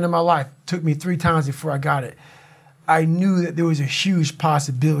I've ever done in my life took me 3 times before I got it. I knew that there was a huge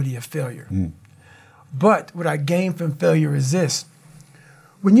possibility of failure. But what I gained from failure is this.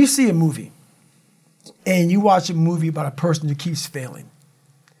 When you see a movie and you watch a movie about a person who keeps failing,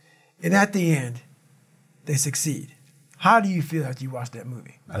 and at the end, they succeed, how do you feel after you watch that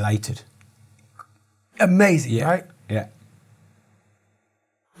movie? Elated. Amazing, right? Yeah.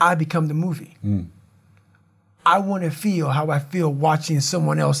 I become the movie. I want to feel how I feel watching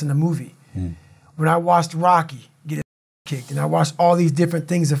someone else in the movie. When I watched Rocky get his kicked and I watched all these different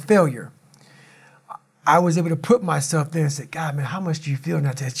things of failure, I was able to put myself there and say, God, man, how much do you feel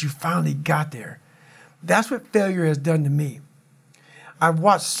now that you finally got there? That's what failure has done to me. I've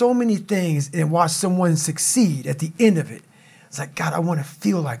watched so many things and watched someone succeed at the end of it. It's like, God, I want to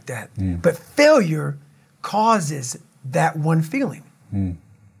feel like that. But failure causes that one feeling.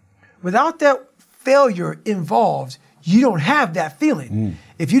 Without that failure involved, you don't have that feeling.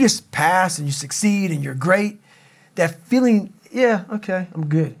 If you just pass and you succeed and you're great, that feeling, yeah, okay, I'm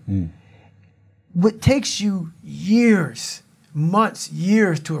good. What takes you years, months,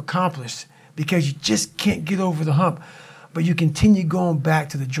 years to accomplish because you just can't get over the hump, but you continue going back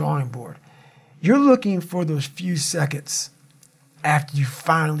to the drawing board. You're looking for those few seconds after you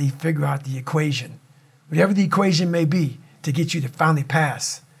finally figure out the equation, whatever the equation may be, to get you to finally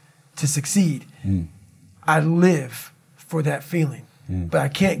pass, to succeed. I live for that feeling, but I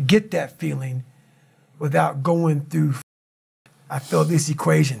can't get that feeling without going through, I failed this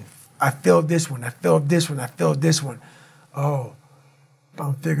equation, I failed this one, I failed this one, I failed this one. Oh,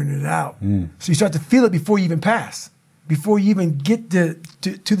 I'm figuring it out. So you start to feel it before you even pass, before you even get to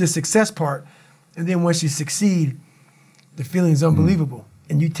the success part. And then once you succeed, the feeling is unbelievable.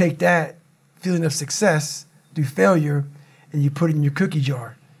 And you take that feeling of success through failure and you put it in your cookie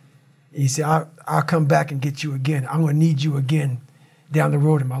jar. And you say, I'll come back and get you again. I'm going to need you again down the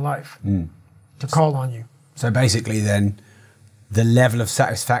road in my life to call on you. So basically then, the level of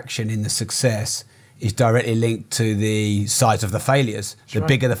satisfaction in the success is directly linked to the size of the failures. That's the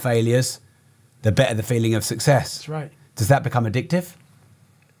bigger the failures, the better the feeling of success. That's right. Does that become addictive?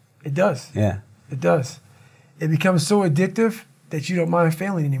 It does. Yeah. It does. It becomes so addictive that you don't mind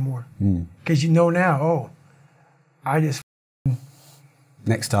failing anymore. Because you know now, oh, I just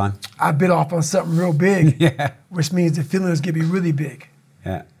next time I bit off on something real big. Yeah. Which means the feeling is going to be really big.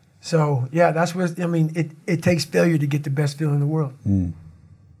 Yeah. So, yeah, that's what, I mean, it takes failure to get the best feeling in the world.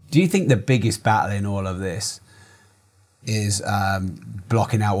 Do you think the biggest battle in all of this is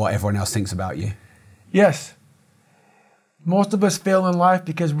blocking out what everyone else thinks about you? Yes. Most of us fail in life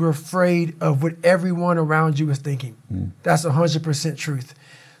because we're afraid of what everyone around you is thinking. That's 100% truth.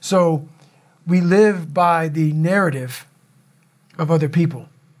 So we live by the narrative of other people.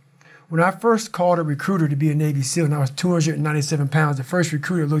 When I first called a recruiter to be a Navy SEAL and I was 297 pounds, the first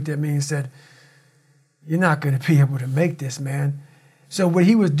recruiter looked at me and said, "You're not going to be able to make this, man." So what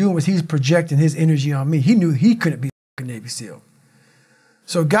he was doing was he was projecting his energy on me. He knew he couldn't be a Navy SEAL.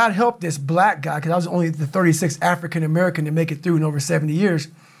 So God helped this black guy, because I was only the 36th African-American to make it through in over 70 years.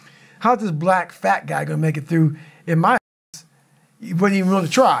 How's this black fat guy going to make it through in my house? He wasn't even willing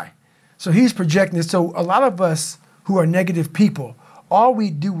to try. So he's projecting this. So a lot of us who are negative people, all we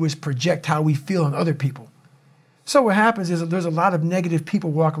do is project how we feel on other people. So what happens is there's a lot of negative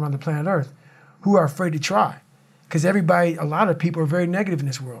people walking around the planet Earth who are afraid to try. Because a lot of people are very negative in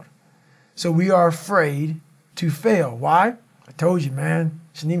this world. So we are afraid to fail. Why? I told you, man.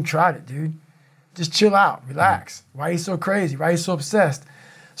 Shouldn't even tried it, dude. Just chill out, relax. Why are you so crazy? Why are you so obsessed?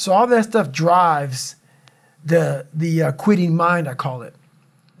 So all that stuff drives the quitting mind, I call it.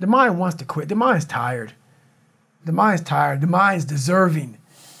 The mind wants to quit. The mind's tired. The mind's tired. The mind's deserving.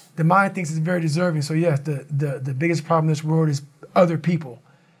 The mind thinks it's very deserving. So yes, the biggest problem in this world is other people,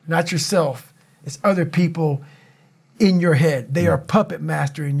 not yourself. It's other people in your head. They are puppet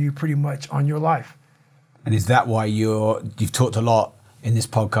mastering you pretty much on your life. And is that why you've talked a lot in this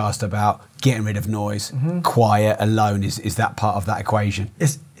podcast about getting rid of noise, quiet, alone? Is that part of that equation?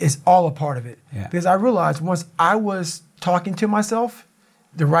 It's all a part of it. Yeah. Because I realized once I was talking to myself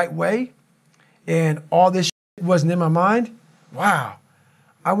the right way and all this shit wasn't in my mind, wow.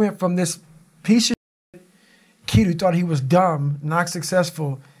 I went from this piece of shit kid who thought he was dumb, not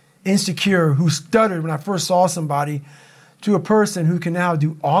successful, insecure, who stuttered when I first saw somebody, to a person who can now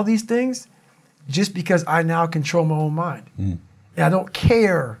do all these things just because I now control my own mind. And I don't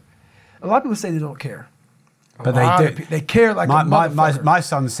care. A lot of people say they don't care. But they do. They care like a motherfucker. My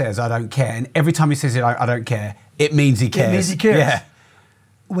son says, I don't care. And every time he says it, I don't care, it means he cares. It means he cares. Yeah.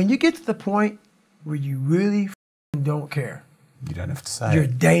 When you get to the point where you really don't care, You don't have to say you're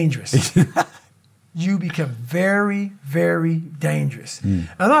it. dangerous. You become very, very dangerous. I'm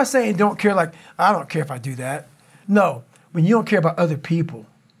not saying don't care like, I don't care if I do that. No, when you don't care about other people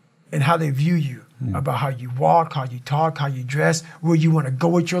and how they view you, about how you walk, how you talk, how you dress, where you want to go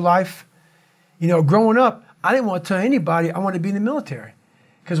with your life. You know, growing up, I didn't want to tell anybody I wanted to be in the military.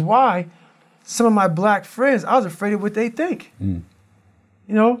 Because why? Some of my black friends, I was afraid of what they think. You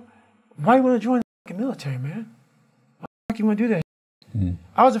know, why you want to join the military, man? Why you want to do that?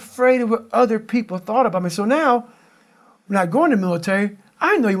 I was afraid of what other people thought about me. So now, when I go in the military,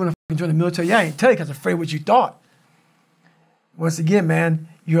 I didn't know you want to join the military. Yeah, I ain't tell you because I was afraid of what you thought. Once again, man,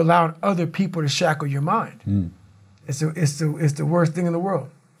 you're allowing other people to shackle your mind. It's the worst thing in the world.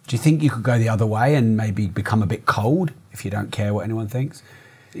 Do you think you could go the other way and maybe become a bit cold if you don't care what anyone thinks?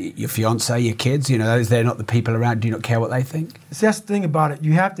 Your fiance, your kids, you know, they're not the people around. Do you not care what they think? See, that's the thing about it.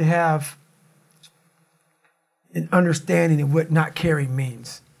 You have to have an understanding of what not caring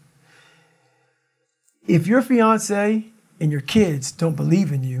means. If your fiance and your kids don't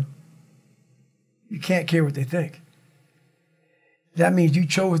believe in you, you can't care what they think. That means you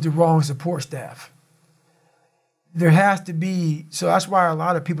chose the wrong support staff. There has to be, so that's why a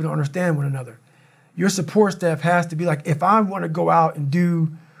lot of people don't understand one another. Your support staff has to be like, if I want to go out and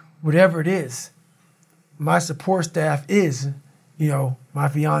do whatever it is, my support staff is, you know, my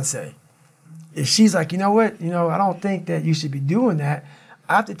fiance. If she's like, you know what, you know, I don't think that you should be doing that,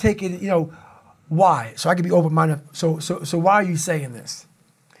 I have to take it, you know, why? So I can be open-minded. So why are you saying this?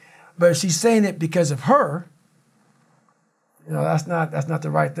 But if she's saying it because of her, you know, that's not the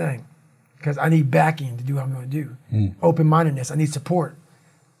right thing. Because I need backing to do what I'm going to do. Open-mindedness. I need support.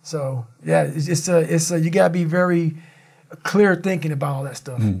 So yeah, it's you got to be very clear thinking about all that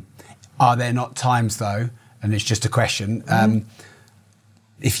stuff. Are there not times though, and it's just a question,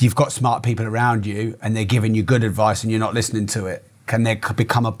 if you've got smart people around you and they're giving you good advice and you're not listening to it, can there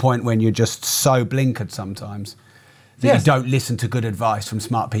become a point when you're just so blinkered sometimes that you don't listen to good advice from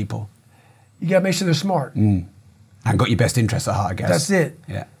smart people? You got to make sure they're smart. And got your best interests at heart, I guess. That's it.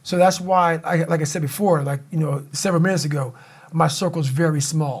 Yeah. So that's why, like I said before, like, you know, several minutes ago, my circle's very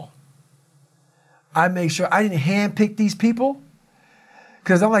small. I make sure I didn't handpick these people,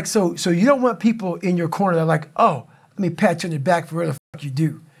 because I'm like, so you don't want people in your corner that are like, oh, let me pat you on the back for whatever the fuck you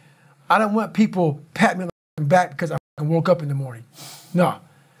do. I don't want people patting me on the back because I woke up in the morning. No.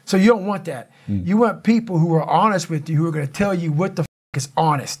 So you don't want that. You want people who are honest with you, who are going to tell you what the fuck is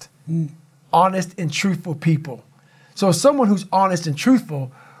honest. Honest and truthful people. So someone who's honest and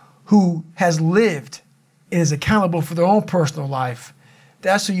truthful, who has lived and is accountable for their own personal life,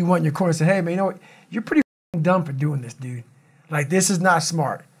 that's who you want in your corner. Say, hey, man, you know what? You're pretty dumb for doing this, dude. Like, this is not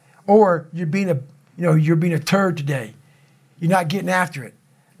smart. Or you're being a turd today. You're not getting after it.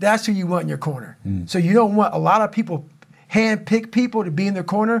 That's who you want in your corner. So you don't want a lot of people, hand-pick people to be in their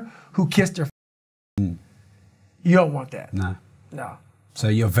corner who kiss their You don't want that. No. So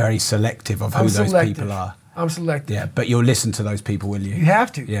you're very selective of who those people are. I'm selective. Yeah, but you'll listen to those people, will you? You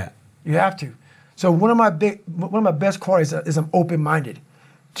have to. Yeah. You have to. So one of my best qualities is I'm open-minded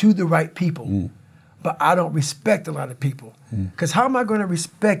to the right people. But I don't respect a lot of people. Because how am I going to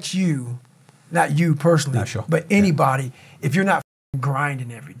respect you, not you personally, but anybody, if you're not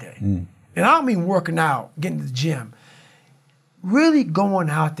grinding every day? And I don't mean working out, getting to the gym. Really going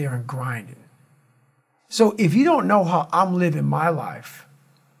out there and grinding. So if you don't know how I'm living my life,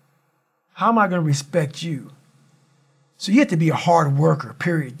 how am I going to respect you? So you have to be a hard worker,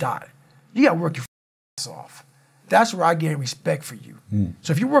 period, dot. You got to work your ass off. That's where I gain respect for you.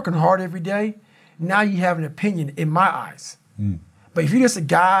 So if you're working hard every day, now you have an opinion in my eyes. But if you're just a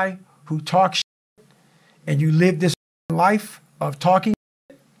guy who talks shit and you live this life of talking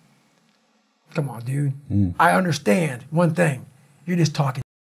shit, come on, dude. I understand one thing. You're just talking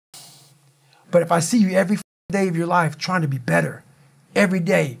shit. But if I see you every day of your life trying to be better, every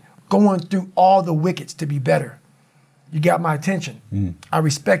day, going through all the wickets to be better, you got my attention. I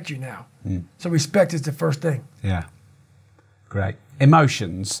respect you now. So respect is the first thing. Yeah. Great.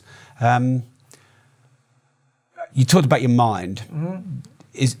 Emotions. You talked about your mind.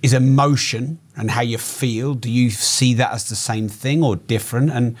 Is emotion and how you feel, do you see that as the same thing or different?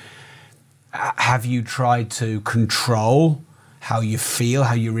 And have you tried to control how you feel,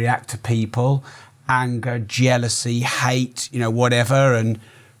 how you react to people, anger, jealousy, hate, whatever, and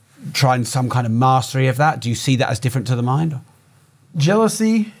trying some kind of mastery of that? Do you see that as different to the mind?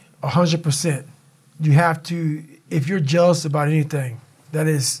 Jealousy, 100%. You have to, if you're jealous about anything, that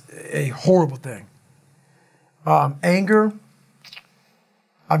is a horrible thing. Anger,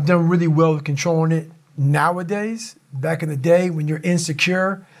 I've done really well with controlling it nowadays. Back in the day when you're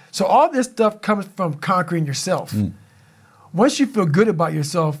insecure. So all this stuff comes from conquering yourself. Once you feel good about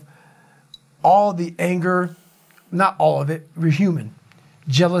yourself, all the anger, not all of it, we're human.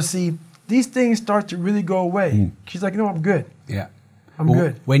 Jealousy, these things start to really go away. She's like, I'm good. Yeah. I'm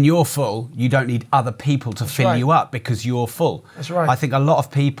good. When you're full, you don't need other people to fill you up because you're full. That's right. I think a lot of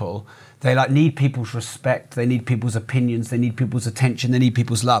people, they need people's respect, they need people's opinions, they need people's attention, they need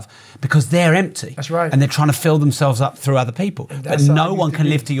people's love because they're empty. That's right. And they're trying to fill themselves up through other people. But no one can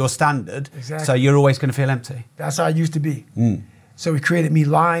live to your standard, so you're always going to feel empty. That's how I used to be. So it created me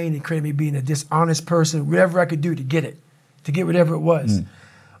lying, it created me being a dishonest person, whatever I could do to get it, to get whatever it was.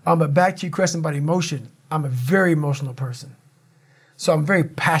 But back to your question about emotion, I'm a very emotional person. So I'm very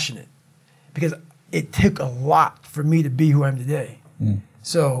passionate because it took a lot for me to be who I am today.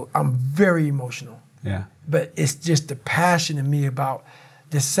 So I'm very emotional. Yeah. But it's just the passion in me about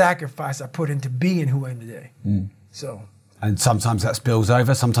the sacrifice I put into being who I am today. So. And sometimes that spills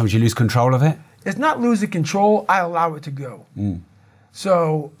over, sometimes you lose control of it? It's not losing control, I allow it to go.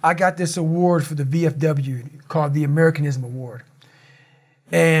 So I got this award for the VFW called the Americanism Award.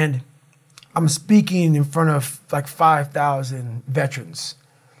 And I'm speaking in front of like 5,000 veterans.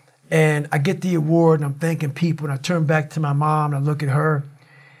 And I get the award and I'm thanking people and I turn back to my mom and I look at her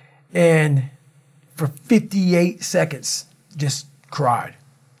and for 58 seconds just cried.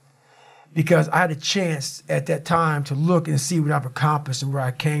 Because I had a chance at that time to look and see what I've accomplished and where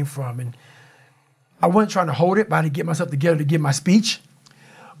I came from. And I wasn't trying to hold it, but I had to get myself together to give my speech.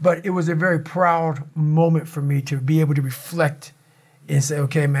 But it was a very proud moment for me to be able to reflect and say,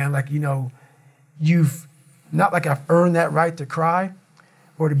 okay, man, like, you've, not like I've earned that right to cry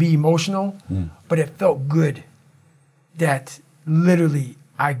or to be emotional, but it felt good that literally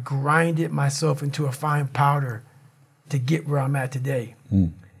I grinded myself into a fine powder to get where I'm at today.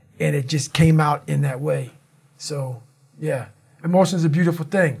 And it just came out in that way. So, yeah, emotion is a beautiful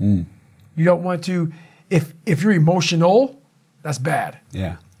thing. You don't want to, if you're emotional, that's bad.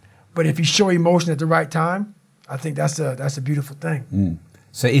 Yeah. But if you show emotion at the right time, I think that's a beautiful thing.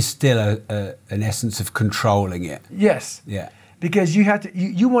 So it's still an essence of controlling it. Yes. Yeah. Because you have to,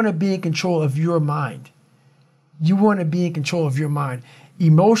 you want to be in control of your mind. You want to be in control of your mind.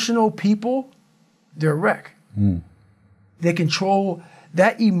 Emotional people, they're a wreck. They control,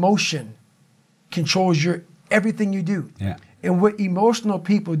 that emotion controls everything you do. Yeah. And what emotional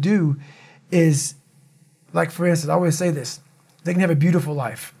people do is, like for instance, I always say this, they can have a beautiful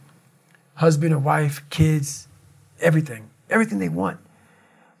life. Husband and wife, kids, everything they want.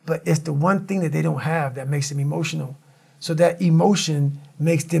 But it's the one thing that they don't have that makes them emotional. So that emotion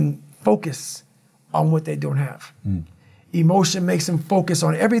makes them focus on what they don't have. Emotion makes them focus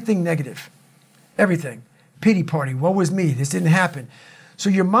on everything negative, everything. Pity party, woe is me, this didn't happen. So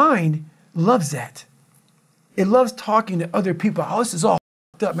your mind loves that. It loves talking to other people. Oh, this is all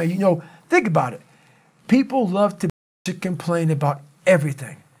f***ed up, man. Think about it. People love to complain about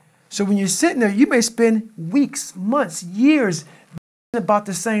everything. So when you're sitting there, you may spend weeks, months, years about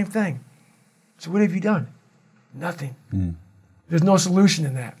the same thing. So what have you done? Nothing. There's no solution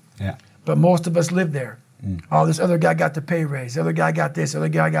in that. Yeah. But most of us live there. Oh, this other guy got the pay raise. The other guy got this. The other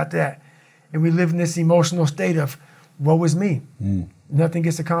guy got that. And we live in this emotional state of, woe is me. Nothing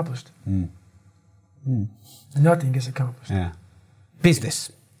gets accomplished. Nothing gets accomplished. Yeah.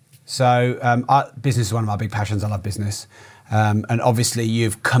 Business. So business is one of my big passions. I love business. And obviously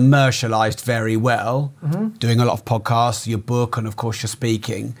you've commercialized very well, doing a lot of podcasts, your book, and of course your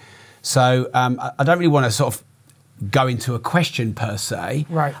speaking. So I don't really want to sort of go into a question per se,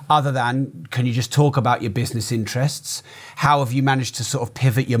 right, other than, can you just talk about your business interests? How have you managed to sort of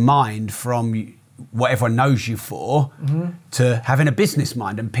pivot your mind from what everyone knows you for to having a business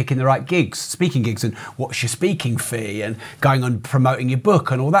mind and picking the right gigs, speaking gigs, and what's your speaking fee, and going on promoting your book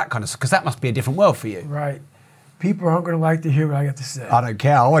and all that kind of stuff? Because that must be a different world for you. Right. People aren't going to like to hear what I got to say. I don't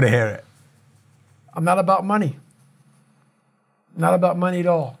care. I want to hear it. I'm not about money. Not about money at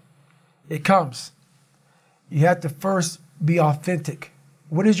all. It comes. You have to first be authentic.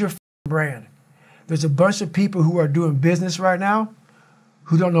 What is your brand? There's a bunch of people who are doing business right now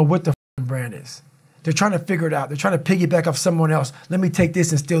who don't know what the brand is. They're trying to figure it out. They're trying to piggyback off someone else. Let me take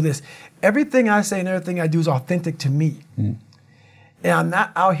this and steal this. Everything I say and everything I do is authentic to me. And I'm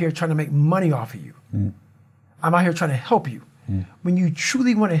not out here trying to make money off of you. I'm out here trying to help you. When you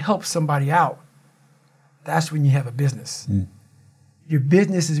truly want to help somebody out, that's when you have a business. Your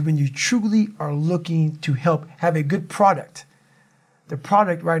business is when you truly are looking to help have a good product. The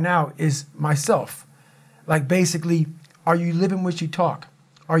product right now is myself. Like basically, are you living what you talk?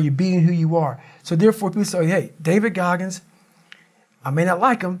 Are you being who you are? So therefore, people say, hey, David Goggins, I may not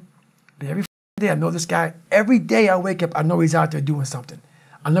like him, but every day I know this guy. Every day I wake up, I know he's out there doing something.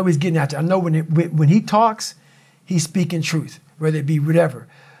 I know he's getting out there. I know when he talks, he's speaking truth, whether it be whatever.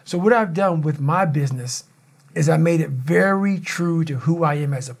 So what I've done with my business is I made it very true to who I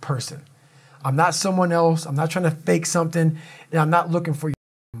am as a person. I'm not someone else. I'm not trying to fake something, and I'm not looking for your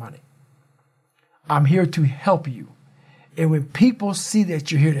money. I'm here to help you. And when people see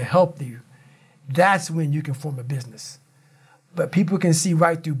that you're here to help you, that's when you can form a business. But people can see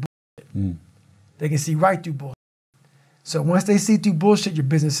right through bullshit. They can see right through bullshit. So once they see through bullshit, your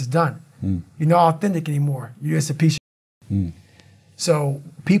business is done. You're not authentic anymore. You're just a piece of So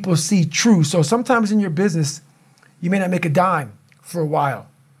people see true. So sometimes in your business, you may not make a dime for a while.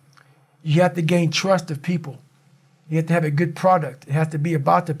 You have to gain trust of people. You have to have a good product. It has to be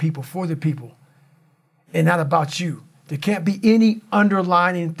about the people, for the people, and not about you. There can't be any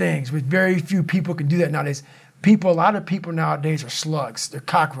underlining things, which very few people can do that nowadays. A lot of people nowadays are slugs. They're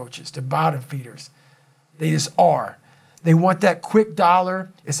cockroaches. They're bottom feeders. They just are. They want that quick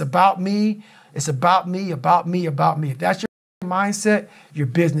dollar. It's about me. It's about me, about me, about me. If that's your mindset, your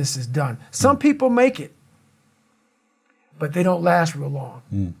business is done. Some people make it, but they don't last real long.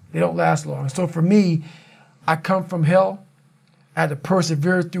 They don't last long. So for me, I come from hell. I had to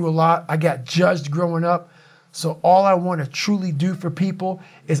persevere through a lot. I got judged growing up. So all I want to truly do for people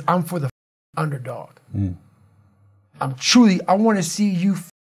is I'm for the underdog. I want to see you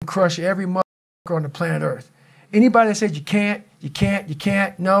crush every motherfucker on the planet Earth. Anybody that says you can't,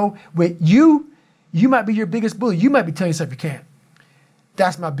 no. But you might be your biggest bully. You might be telling yourself you can't.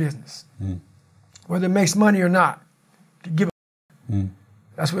 That's my business. Whether it makes money or not, give a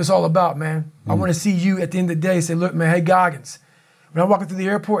That's what it's all about, man. I want to see you at the end of the day say, look, man, hey, Goggins, when I'm walking through the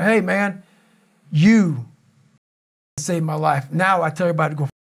airport, hey, man, you saved my life. Now I tell everybody to go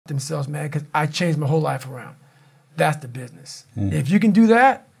themselves, man, because I changed my whole life around. That's the business. If you can do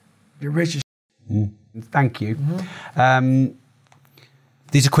that, you're rich as Thank you.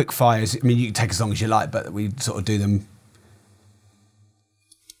 These are quick fires. I mean, you can take as long as you like, but we sort of do them,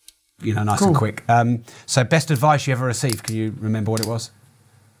 nice and quick. So best advice you ever received, can you remember what it was?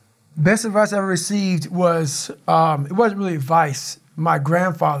 Best advice I ever received was, it wasn't really advice. My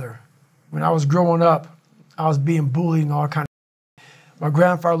grandfather, when I was growing up, I was being bullied and all kinds of. My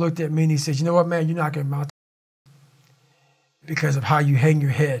grandfather looked at me and he said, you know what, man, you're not going to amount to because of how you hang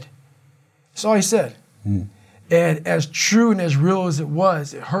your head. That's all he said. And as true and as real as it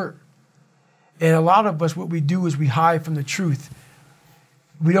was, it hurt. And a lot of us, what we do is we hide from the truth.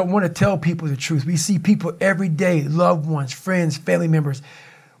 We don't want to tell people the truth. We see people every day, loved ones, friends, family members.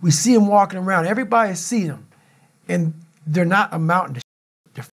 We see them walking around. Everybody sees them. And they're not amounting to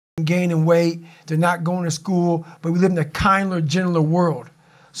shit. They're gaining weight. They're not going to school. But we live in a kinder, gentler world.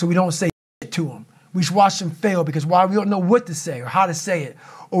 So we don't say shit to them. We just watch them fail because why? We don't know what to say or how to say it.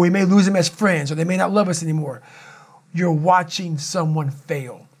 Or we may lose them as friends, or they may not love us anymore. You're watching someone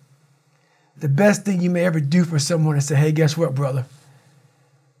fail. The best thing you may ever do for someone is say, hey, guess what, brother?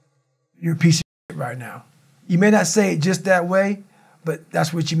 You're a piece of shit right now. You may not say it just that way, but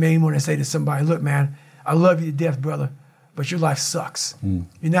that's what you may want to say to somebody. Look, man, I love you to death, brother, but your life sucks.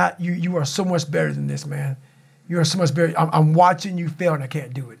 You are so much better than this, man. You are so much better. I'm watching you fail, and I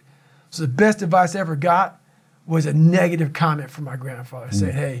can't do it. So the best advice I ever got was a negative comment from my grandfather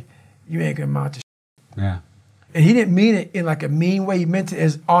saying, hey, you ain't gonna amount to shit. Yeah. And he didn't mean it in like a mean way. He meant it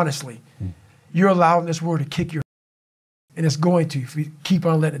as honestly. You're allowing this world to kick your and it's going to if you keep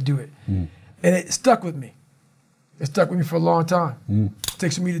on letting it do it. And it stuck with me. It stuck with me for a long time. It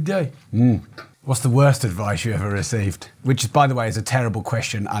sticks with me today. What's the worst advice you ever received? Which, by the way, is a terrible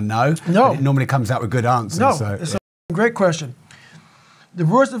question, I know. No. It normally comes out with good answers. No, so, it's a great question. The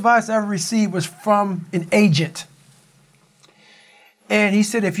worst advice I ever received was from an agent. And he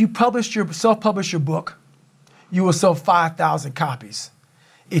said, if you self-publish your book, you will sell 5,000 copies.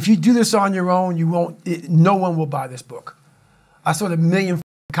 If you do this on your own, no one will buy this book. I sold 1 million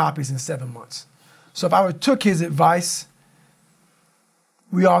copies in 7 months. So if I would took his advice,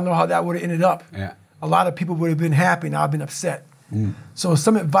 we all know how that would have ended up. Yeah. A lot of people would have been happy and I've been upset. So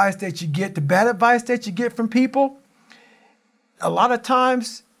some advice that you get, the bad advice that you get from people, a lot of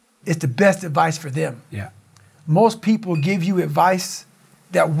times it's the best advice for them. Yeah. Most people give you advice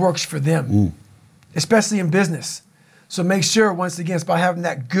that works for them, especially in business. So make sure, once again, it's about having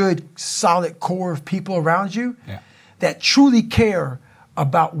that good, solid core of people around you that truly care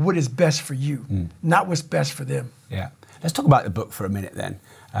about what is best for you, not what's best for them. Yeah. Let's talk about the book for a minute then,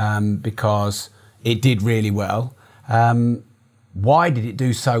 because it did really well. Why did it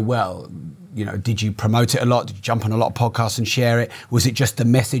do so well? You know, did you promote it a lot? Did you jump on a lot of podcasts and share it? Was it just the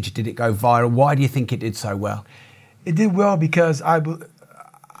message? Did it go viral? Why do you think it did so well? It did well because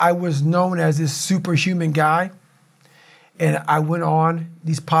I was known as this superhuman guy, and I went on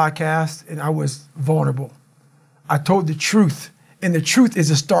these podcasts and I was vulnerable. I told the truth, and the truth is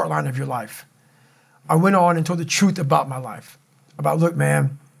the start line of your life. I went on and told the truth about my life. About, look, man,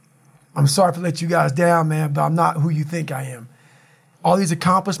 I'm sorry for letting you guys down, man, but I'm not who you think I am. All these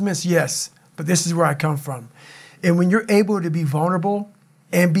accomplishments, yes, but this is where I come from. And when you're able to be vulnerable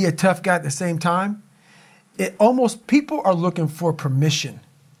and be a tough guy at the same time, people are looking for permission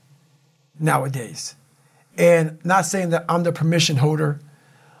nowadays. And not saying that I'm the permission holder,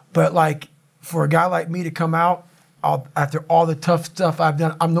 but like for a guy like me to come out after all the tough stuff I've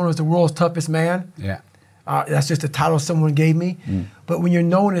done, I'm known as the world's toughest man. Yeah. That's just a title someone gave me. But when you're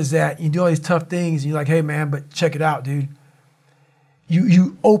known as that, you do all these tough things, and you're like, hey man, but check it out, dude.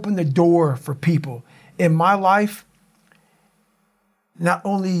 You open the door for people. In my life, not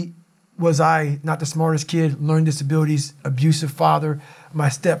only was I not the smartest kid, learning disabilities, abusive father, my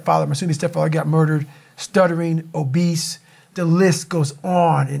soon-to-be stepfather got murdered, stuttering, obese, the list goes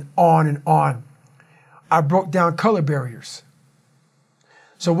on and on and on. I broke down color barriers.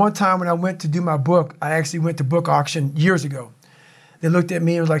 So one time when I went to do my book, I actually went to book auction years ago. They looked at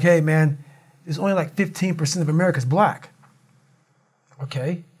me and was like, hey man, there's only like 15% of America's black.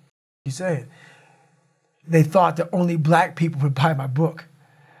 Okay, you say it. They thought that only black people would buy my book.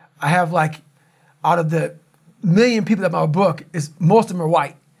 I have like, out of the million people that buy my book, most of them are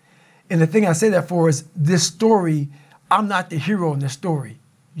white. And the thing I say that for is this story, I'm not the hero in this story.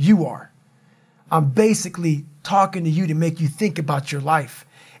 You are. I'm basically talking to you to make you think about your life.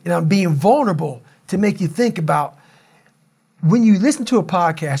 And I'm being vulnerable to make you think about when you listen to a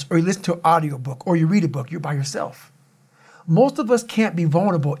podcast or you listen to an audiobook or you read a book, you're by yourself. Most of us can't be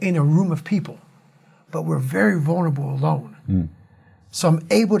vulnerable in a room of people, but we're very vulnerable alone. So I'm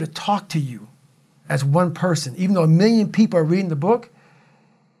able to talk to you as one person. Even though 1 million people are reading the book,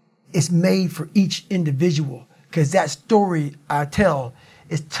 it's made for each individual, because that story I tell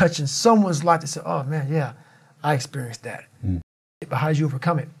is touching someone's life to say, oh man, yeah, I experienced that. But how did you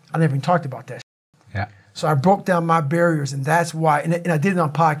overcome it? I never even talked about that. Yeah. So I broke down my barriers, and that's why, and I did it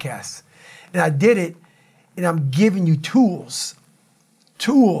on podcasts. And I did it, and I'm giving you tools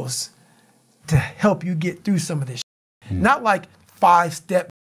to help you get through some of this shit. Not like 5-step.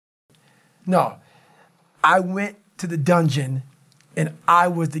 No, I went to the dungeon and I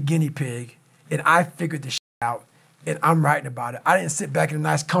was the guinea pig and I figured this shit out and I'm writing about it. I didn't sit back in a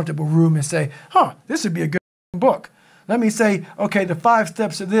nice comfortable room and say, this would be a good book. Let me say, okay, the 5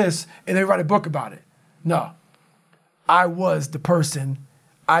 steps of this, and then write a book about it. No, I was the person.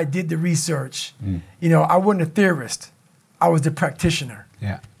 I did the research. You know, I wasn't a theorist. I was the practitioner.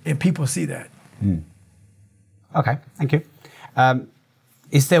 Yeah. And people see that. Okay, thank you.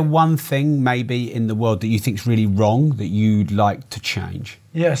 Is there one thing maybe in the world that you think is really wrong that you'd like to change?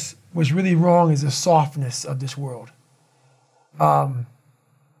 Yes, what's really wrong is the softness of this world.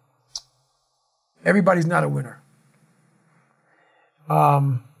 Everybody's not a winner.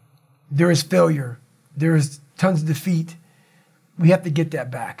 There is failure. There is tons of defeat. We have to get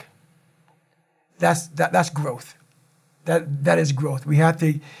that back. That's growth. That is growth. We have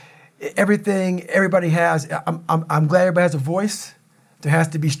to. Everything everybody has. I'm glad everybody has a voice. There has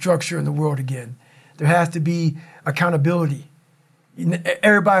to be structure in the world again. There has to be accountability.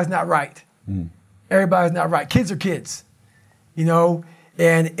 Everybody's not right. Everybody's not right. Kids are kids, you know,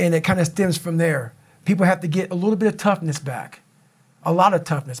 and it kind of stems from there. People have to get a little bit of toughness back, a lot of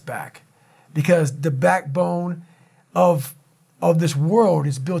toughness back, because the backbone of this world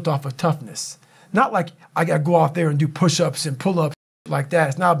is built off of toughness. Not like I got to go out there and do push-ups and pull-ups like that.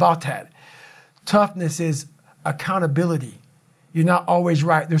 It's not about that. Toughness is accountability. You're not always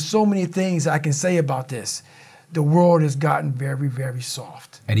right. There's so many things I can say about this. The world has gotten very, very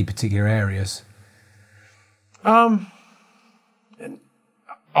soft. Any particular areas? All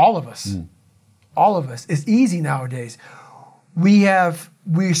of us. All of us. It's easy nowadays. We're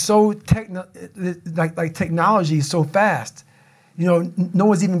so like technology is so fast. You know, no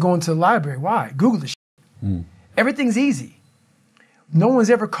one's even going to the library. Why? Google the shit. Everything's easy. No one's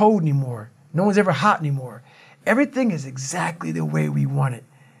ever cold anymore. No one's ever hot anymore. Everything is exactly the way we want it.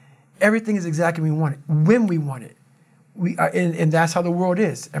 Everything is exactly we want it, when we want it. And that's how the world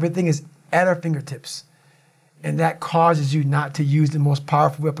is. Everything is at our fingertips. And that causes you not to use the most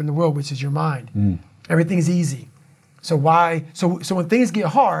powerful weapon in the world, which is your mind. Everything's easy. So why? So when things get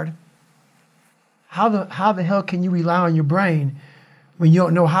hard, how the hell can you rely on your brain when you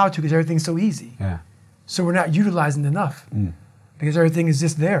don't know how to, because everything's so easy? Yeah. So we're not utilizing enough because everything is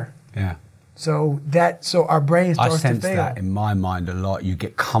just there. Yeah. So our brain starts to fail. I sense that in my mind a lot. You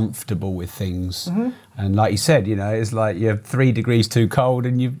get comfortable with things, and like you said, you know, it's like you're 3 degrees too cold,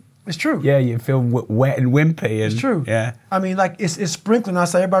 and you. It's true. Yeah, you feel wet and wimpy. And, it's true. Yeah. I mean, like it's sprinkling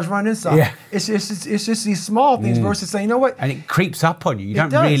outside, everybody's running inside. Yeah. It's just these small things versus saying, you know what? And it creeps up on you. You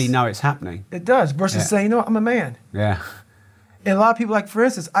don't really know it's happening. It does. Versus saying, you know what? I'm a man. Yeah. And a lot of people, like for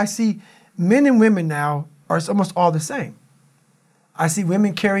instance, I see men and women now are almost all the same. I see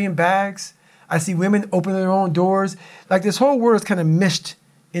women carrying bags. I see women opening their own doors. Like this whole world is kind of meshed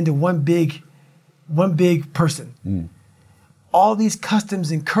into one big person. All these customs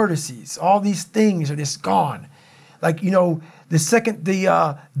and courtesies, all these things are just gone. Like, you know, the second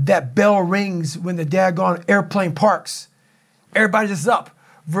that bell rings when the daggone airplane parks, everybody's just up.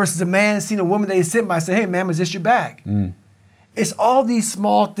 Versus a man seeing a woman they sit by and say, hey, ma'am, is this your bag? It's all these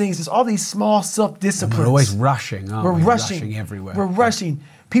small things. It's all these small self-disciplines. We're always rushing, aren't we? We're rushing everywhere. We're rushing.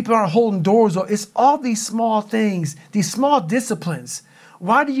 People aren't holding doors. It's all these small things, these small disciplines.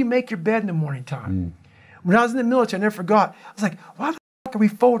 Why do you make your bed in the morning time? When I was in the military, I never forgot. I was like, why the fuck are we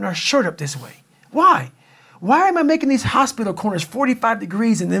folding our shirt up this way? Why? Why am I making these hospital corners 45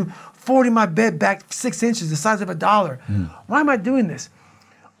 degrees and then folding my bed back 6 inches, the size of $1? Why am I doing this?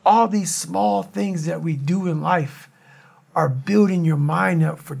 All these small things that we do in life are building your mind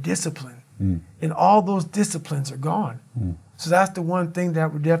up for discipline. And all those disciplines are gone. So that's the one thing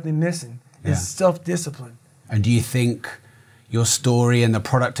that we're definitely missing is self-discipline. And do you think your story and the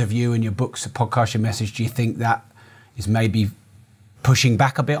product of you and your books, the podcast, your message, do you think that is maybe pushing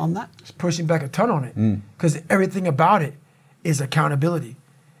back a bit on that? It's pushing back a ton on it because everything about it is accountability.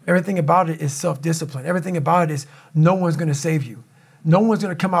 Everything about it is self-discipline. Everything about it is no one's going to save you. No one's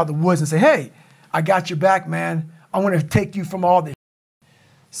going to come out of the woods and say, hey, I got your back, man. I want to take you from all this.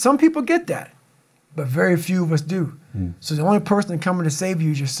 Some people get that, but very few of us do. So the only person coming to save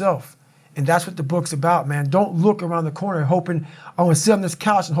you is yourself. And that's what the book's about, man. Don't look around the corner hoping, I want to sit on this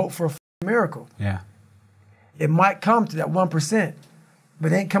couch and hope for a miracle. Yeah. It might come to that 1%,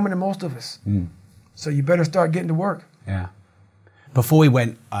 but it ain't coming to most of us. So you better start getting to work. Yeah. Before we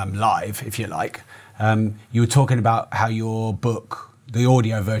went live, if you like, you were talking about how your book, the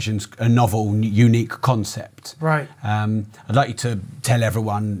audio version's a novel, unique concept. Right. I'd like you to tell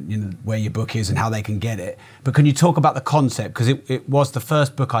everyone, you know, where your book is and how they can get it. But can you talk about the concept? Because it was the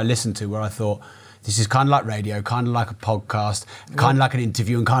first book I listened to where I thought, this is kind of like radio, kind of like a podcast, kind of like an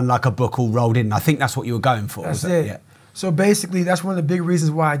interview, and kind of like a book all rolled in. I think that's what you were going for. That's it. Yeah. So basically, that's one of the big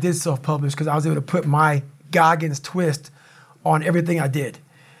reasons why I did self-publish, because I was able to put my Goggins twist on everything I did.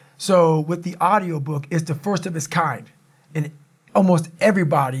 So with the audiobook, it's the first of its kind. And almost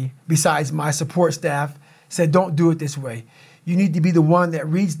everybody, besides my support staff, said, don't do it this way. You need to be the one that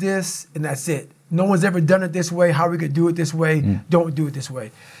reads this, and that's it. No one's ever done it this way. How are we going to do it this way? Don't do it this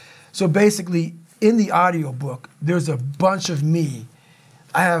way. So basically, in the audiobook, there's a bunch of me.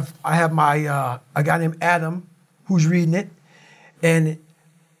 I have my a guy named Adam who's reading it, and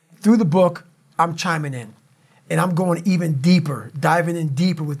through the book, I'm chiming in. And I'm going even deeper, diving in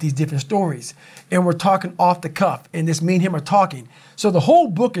deeper with these different stories. And we're talking off the cuff, and this me and him are talking. So the whole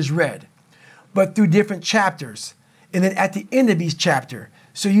book is read, but through different chapters. And then at the end of each chapter,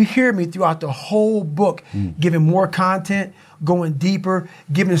 so you hear me throughout the whole book, giving more content, going deeper,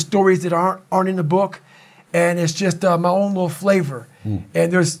 giving the stories that aren't in the book. And it's just my own little flavor.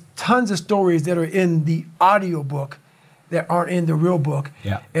 And there's tons of stories that are in the audiobook that aren't in the real book.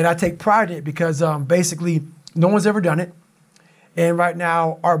 Yeah. And I take pride in it because basically, no one's ever done it. And right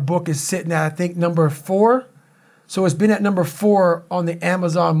now, our book is sitting at, I think, number 4. So it's been at number 4 on the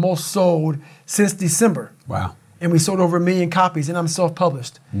Amazon most sold since December. Wow. And we sold over 1 million copies, and I'm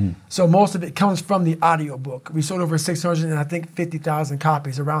self-published. So most of it comes from the audiobook. We sold over 50,000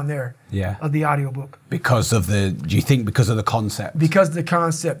 copies around there of the audiobook. Because of the, do you think because of the concept? Because of the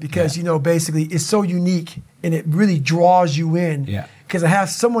concept, because, you know, basically it's so unique and it really draws you in. Because I have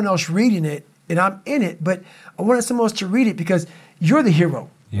someone else reading it, and I'm in it, but I wanted someone else to read it because you're the hero.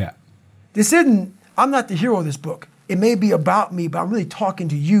 This isn't, I'm not the hero of this book. It may be about me, but I'm really talking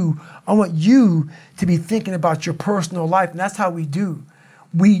to you. I want you to be thinking about your personal life, and that's how we do.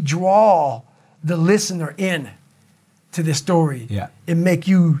 We draw the listener in to this story and make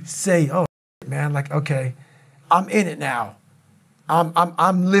you say, oh, man, like, okay, I'm in it now.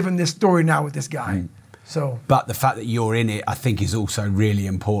 I'm living this story now with this guy. So, but the fact that you're in it, I think, is also really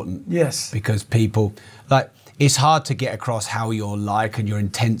important. Yes. Because people, like, it's hard to get across how you're like and your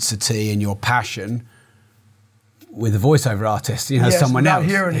intensity and your passion with a voiceover artist, someone else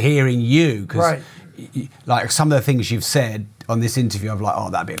hearing you. Because like some of the things you've said on this interview, I'm like,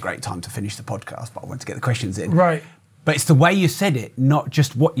 oh, that'd be a great time to finish the podcast, but I want to get the questions in. Right. But it's the way you said it, not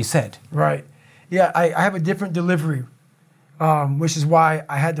just what you said. Right. Yeah, I have a different delivery, which is why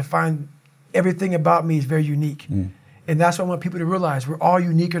I had to find everything about me is very unique. And that's what I want people to realize. We're all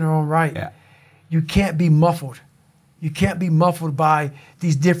unique in our own right. Yeah. You can't be muffled. You can't be muffled by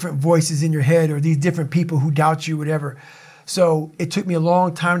these different voices in your head or these different people who doubt you, whatever. So it took me a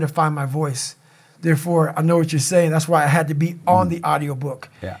long time to find my voice. Therefore, I know what you're saying. That's why I had to be on the audiobook.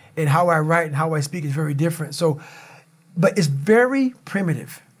 Yeah. And how I write and how I speak is very different. So, but it's very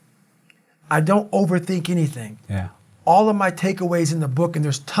primitive. I don't overthink anything. Yeah. All of my takeaways in the book, and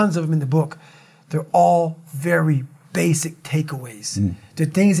there's tons of them in the book, they're all very basic takeaways. They're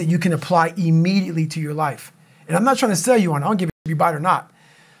things that you can apply immediately to your life. And I'm not trying to sell you on it. I don't give a if you buy it or not.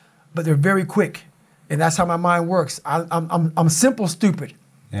 But they're very quick. And that's how my mind works. I'm simple, stupid.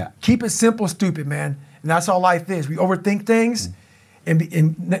 Yeah. Keep it simple, stupid, man. And that's all life is. We overthink things.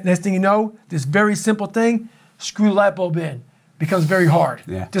 And next thing you know, this very simple thing, screw the light bulb in. Becomes very hard.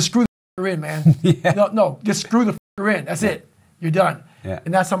 Yeah. Just screw the in, man. No, just screw the in. That's it. You're done. Yeah.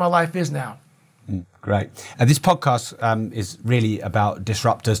 And that's how my life is now. Great. This podcast is really about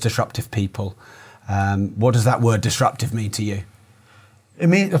disruptors, disruptive people. What does that word disruptive mean to you? It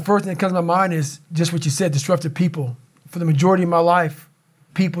means the first thing that comes to my mind is just what you said, disruptive people. For the majority of my life,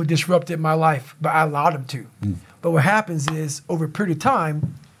 people disrupted my life, but I allowed them to. But what happens is, over a period of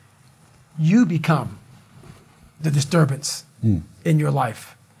time, you become the disturbance in your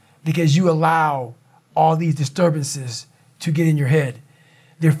life because you allow all these disturbances to get in your head.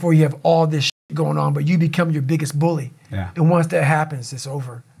 Therefore, you have all this shit going on, but you become your biggest bully. Yeah. And once that happens, it's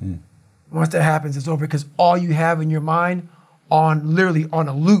over. Once that happens, it's over because all you have in your mind literally on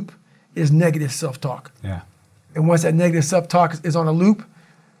a loop is negative self-talk. Yeah. And once that negative self-talk is on a loop,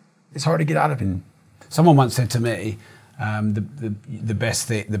 it's hard to get out of it. Someone once said to me,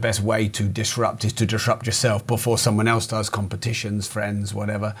 the best way to disrupt is to disrupt yourself before someone else does, competitions, friends,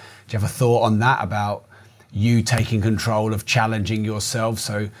 whatever. Do you have a thought on that about you taking control of challenging yourself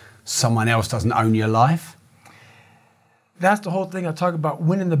so someone else doesn't own your life? That's the whole thing I talk about,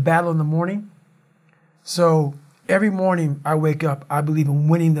 winning the battle in the morning. So every morning I wake up, I believe in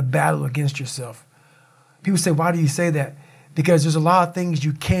winning the battle against yourself. People say, why do you say that? Because there's a lot of things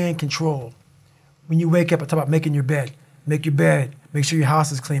you can control. When you wake up, I talk about making your bed. Make your bed, make sure your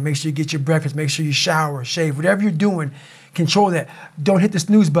house is clean, make sure you get your breakfast, make sure you shower, shave, whatever you're doing, control that. Don't hit the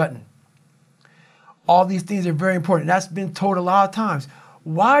snooze button. All these things are very important. That's been told a lot of times.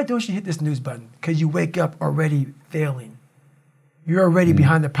 Why don't you hit the snooze button? Because you wake up already failing. You're already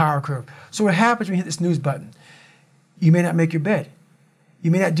behind the power curve. So what happens when you hit the snooze button? You may not make your bed.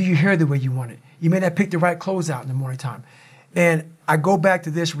 You may not do your hair the way you want it. You may not pick the right clothes out in the morning time. And I go back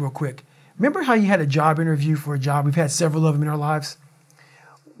to this real quick. Remember how you had a job interview for a job? We've had several of them in our lives.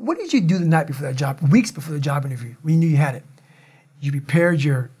 What did you do the night before that job, weeks before the job interview, when you knew you had it? You prepared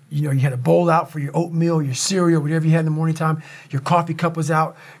you had a bowl out for your oatmeal, your cereal, whatever you had in the morning time. Your coffee cup was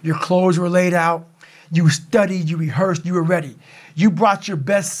out. Your clothes were laid out. You studied, you rehearsed, you were ready. You brought your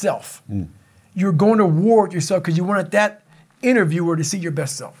best self. You were going to war with yourself because you wanted that interviewer to see your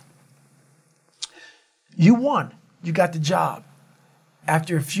best self. You won. You got the job.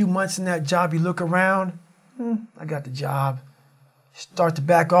 After a few months in that job, you look around, I got the job. Start to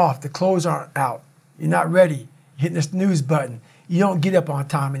back off. The clothes aren't out. You're not ready. You're hitting the snooze button. You don't get up on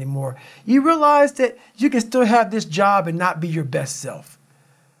time anymore. You realize that you can still have this job and not be your best self.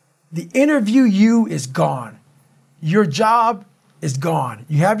 The interview you is gone. Your job is gone.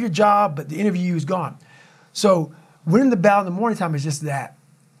 You have your job, but the interview you is gone. So winning the battle in the morning time is just that.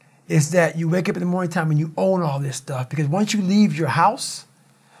 It's that you wake up in the morning time and you own all this stuff, because once you leave your house,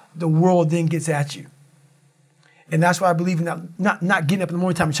 the world then gets at you. And that's why I believe in not getting up in the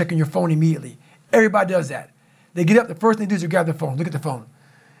morning time and checking your phone immediately. Everybody does that. They get up, the first thing they do is grab their phone, look at the phone.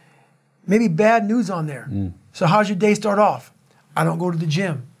 Maybe bad news on there. So how's your day start off? I don't go to the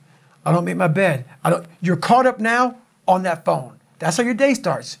gym. I don't make my bed. You're caught up now on that phone. That's how your day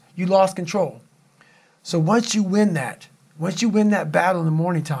starts. You lost control. So once you win that battle in the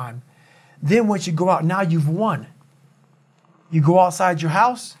morning time, then once you go out, now you've won. You go outside your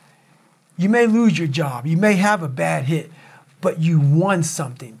house, you may lose your job, you may have a bad hit, but you won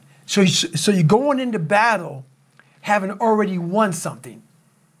something. So you're going into battle having already won something.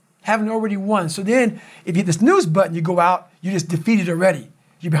 Having already won. So then if you hit the snooze button, you go out, you're just defeated already.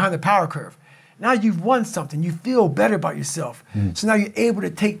 You're behind the power curve. Now you've won something. You feel better about yourself. So now you're able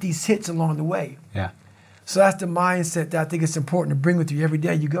to take these hits along the way. Yeah. So that's the mindset that I think it's important to bring with you every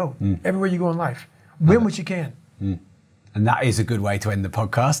day you go, everywhere you go in life. Win what you can. And that is a good way to end the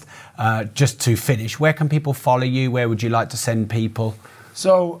podcast. Just to finish, where can people follow you? Where would you like to send people?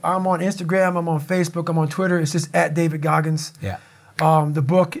 So I'm on Instagram, I'm on Facebook, I'm on Twitter. It's just at David Goggins. Yeah. The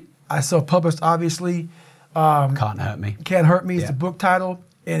book I self-published, obviously. Can't Hurt Me. Can't Hurt Me is the book title.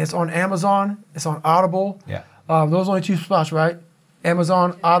 And it's on Amazon. It's on Audible. Yeah. Those are only 2 spots, right?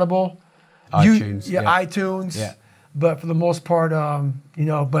 Amazon, Audible. iTunes. iTunes. Yeah. But for the most part, you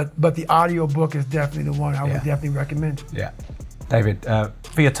know, but the audio book is definitely the one I would definitely recommend. Yeah. David,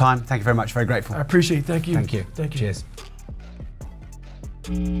 for your time, thank you very much. Very grateful. I appreciate it. Thank you. Thank you. Thank you. Cheers.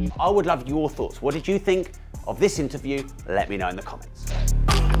 I would love your thoughts. What did you think of this interview? Let me know in the comments.